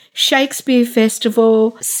Shakespeare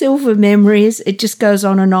Festival, Silver Memories. It just goes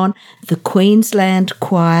on and on. The Queensland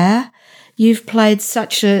Choir. You've played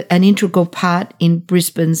such an integral part in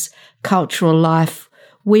Brisbane's cultural life.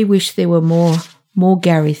 We wish there were more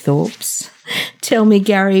Gary Thorpes. Tell me,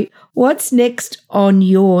 Gary, what's next on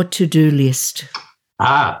your to-do list?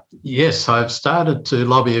 Yes, I've started to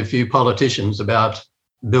lobby a few politicians about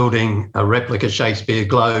building a replica Shakespeare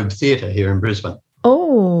Globe Theatre here in Brisbane.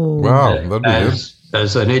 Oh. Wow, that'd be good.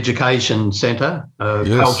 As an education centre, a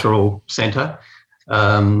cultural centre,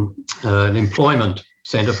 an employment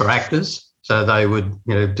centre for actors. So they would,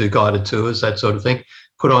 do guided tours, that sort of thing,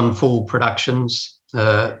 put on full productions.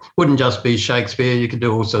 Wouldn't just be Shakespeare, you could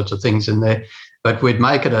do all sorts of things in there. But we'd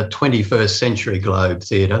make it a 21st century Globe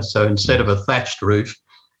Theatre. So instead of a thatched roof,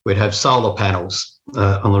 we'd have solar panels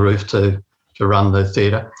on the roof to run the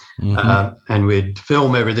theatre. Mm-hmm. And we'd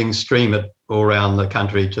film everything, stream it all around the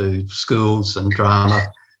country to schools and drama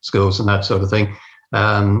schools and that sort of thing.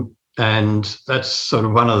 And that's sort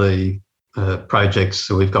of one of the projects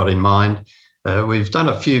that we've got in mind. We've done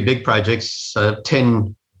a few big projects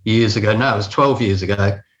 10 years ago. No, it was 12 years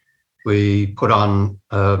ago. We put on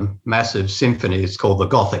a massive symphony. It's called the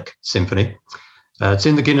Gothic Symphony. It's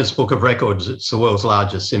in the Guinness Book of Records. It's the world's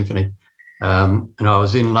largest symphony. And I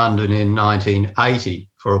was in London in 1980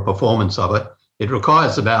 for a performance of it. It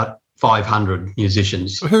requires about 500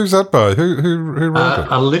 musicians. Who's that by? Who wrote it?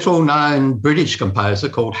 A little-known British composer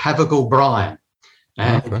called Havergal Brian.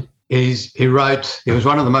 And he was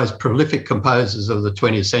one of the most prolific composers of the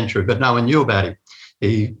 20th century, but no one knew about him.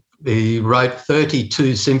 He wrote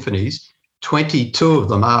 32 symphonies, 22 of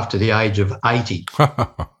them after the age of 80.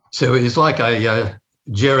 So he's like a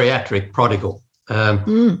geriatric prodigal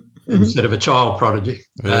instead of a child prodigy.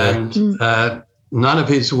 Yeah. And none of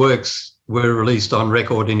his works were released on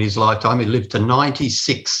record in his lifetime. He lived to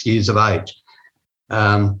 96 years of age,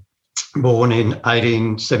 born in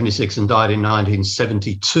 1876 and died in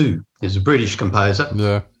 1972. He's a British composer.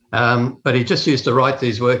 Yeah. But he just used to write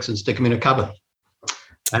these works and stick them in a cupboard.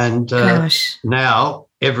 And now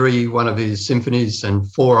every one of his symphonies and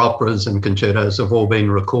 4 operas and concertos have all been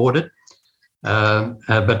recorded.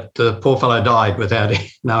 But the poor fellow died without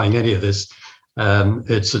knowing any of this.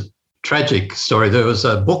 It's a tragic story. There was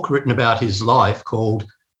a book written about his life called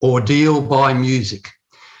Ordeal by Music.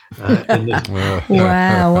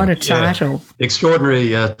 Wow, what a title. Yeah,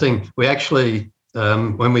 extraordinary thing. We actually,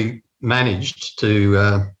 when we managed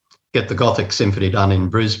to get the Gothic Symphony done in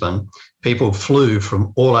Brisbane, people flew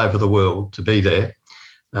from all over the world to be there.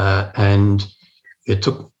 And it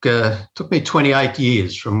took me 28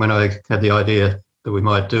 years from when I had the idea that we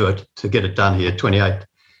might do it to get it done here, 28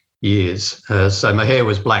 years. So my hair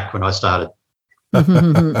was black when I started.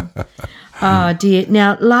 Oh, dear.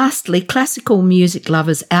 Now, lastly, classical music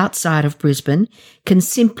lovers outside of Brisbane can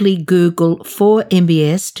simply Google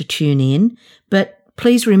 4MBS to tune in. But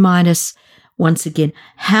please remind us once again,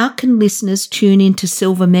 how can listeners tune into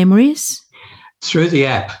Silver Memories? Through the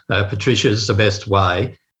app. Patricia's the best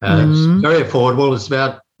way. It's very affordable. It's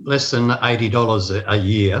about less than $80 a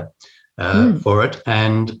year for it.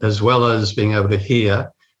 And as well as being able to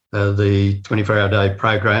hear the 24-hour-day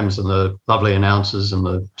programs and the lovely announcers and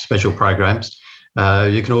the special programs,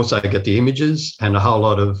 you can also get the images and a whole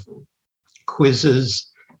lot of quizzes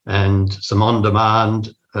and some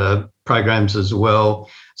on-demand programs as well.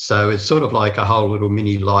 So it's sort of like a whole little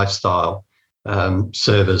mini lifestyle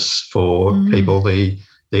service for people. The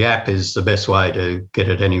app is the best way to get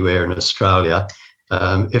it anywhere in Australia.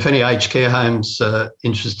 If any aged care homes are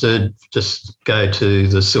interested, just go to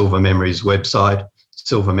the Silver Memories website,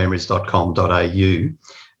 silvermemories.com.au.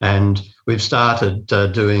 And we've started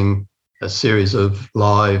doing a series of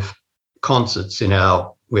live concerts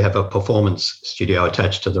we have a performance studio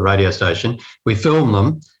attached to the radio station. We film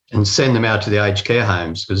them and send them out to the aged care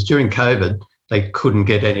homes because during COVID, they couldn't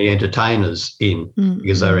get any entertainers in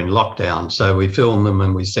because they were in lockdown. So we film them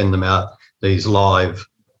and we send them out these live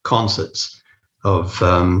concerts of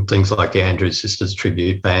things like the Andrews Sisters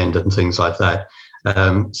Tribute Band and things like that.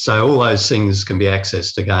 So all those things can be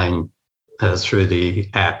accessed again through the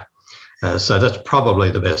app. So that's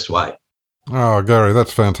probably the best way. Oh, Gary,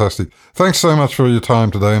 that's fantastic. Thanks so much for your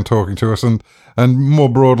time today and talking to us. And more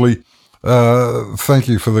broadly, thank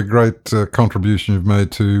you for the great contribution you've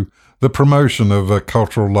made to the promotion of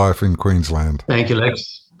cultural life in Queensland. Thank you,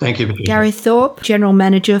 Lex. Thank you. Gary Thorpe, General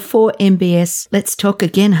Manager for MBS. Let's talk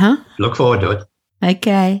again, huh? Look forward to it.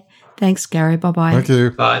 Okay. Thanks, Gary. Bye-bye. Thank you.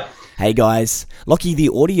 Bye. Hey guys, Lockie the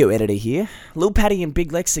audio editor here. Lil Paddy and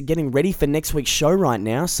Big Lex are getting ready for next week's show right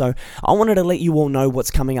now, so I wanted to let you all know what's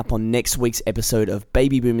coming up on next week's episode of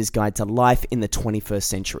Baby Boomers Guide to Life in the 21st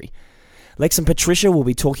Century. Lex and Patricia will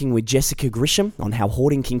be talking with Jessica Grisham on how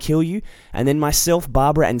hoarding can kill you, and then myself,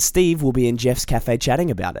 Barbara and Steve will be in Jeff's Cafe chatting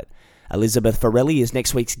about it. Elizabeth Forelli is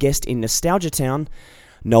next week's guest in Nostalgia Town.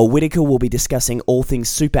 Noel Whittaker will be discussing all things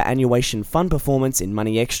superannuation fund performance in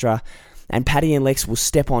Money Extra. And Paddy and Lex will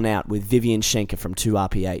step on out with Vivian Schenker from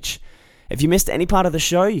 2RPH. If you missed any part of the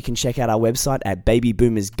show, you can check out our website at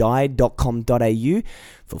babyboomersguide.com.au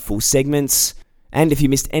for full segments. And if you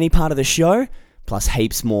missed any part of the show, plus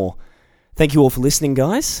heaps more. Thank you all for listening,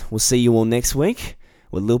 guys. We'll see you all next week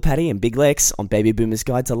with Lil Paddy and Big Lex on Baby Boomers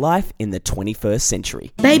Guide to Life in the 21st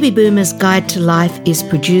Century. Baby Boomers Guide to Life is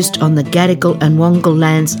produced on the Gadigal and Wongal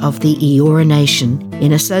lands of the Eora Nation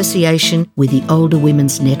in association with the Older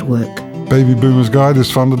Women's Network. Baby Boomers Guide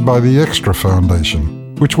is funded by the Extra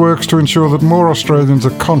Foundation, which works to ensure that more Australians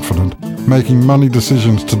are confident making money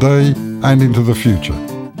decisions today and into the future.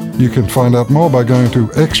 You can find out more by going to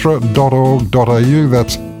extra.org.au,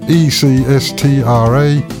 that's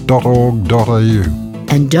ECSTRA.org.au.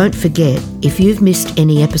 And don't forget, if you've missed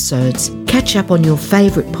any episodes, catch up on your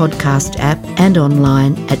favourite podcast app and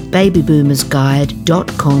online at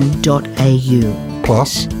babyboomersguide.com.au.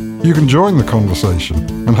 Plus, you can join the conversation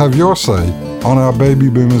and have your say on our Baby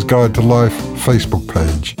Boomers Guide to Life Facebook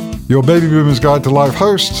page. Your Baby Boomers Guide to Life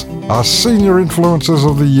hosts are senior influencers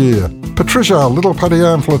of the year, Patricia Little Paddy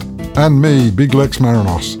Amphlett and me, Big Lex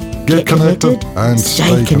Marinos. Get connected and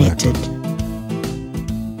stay connected.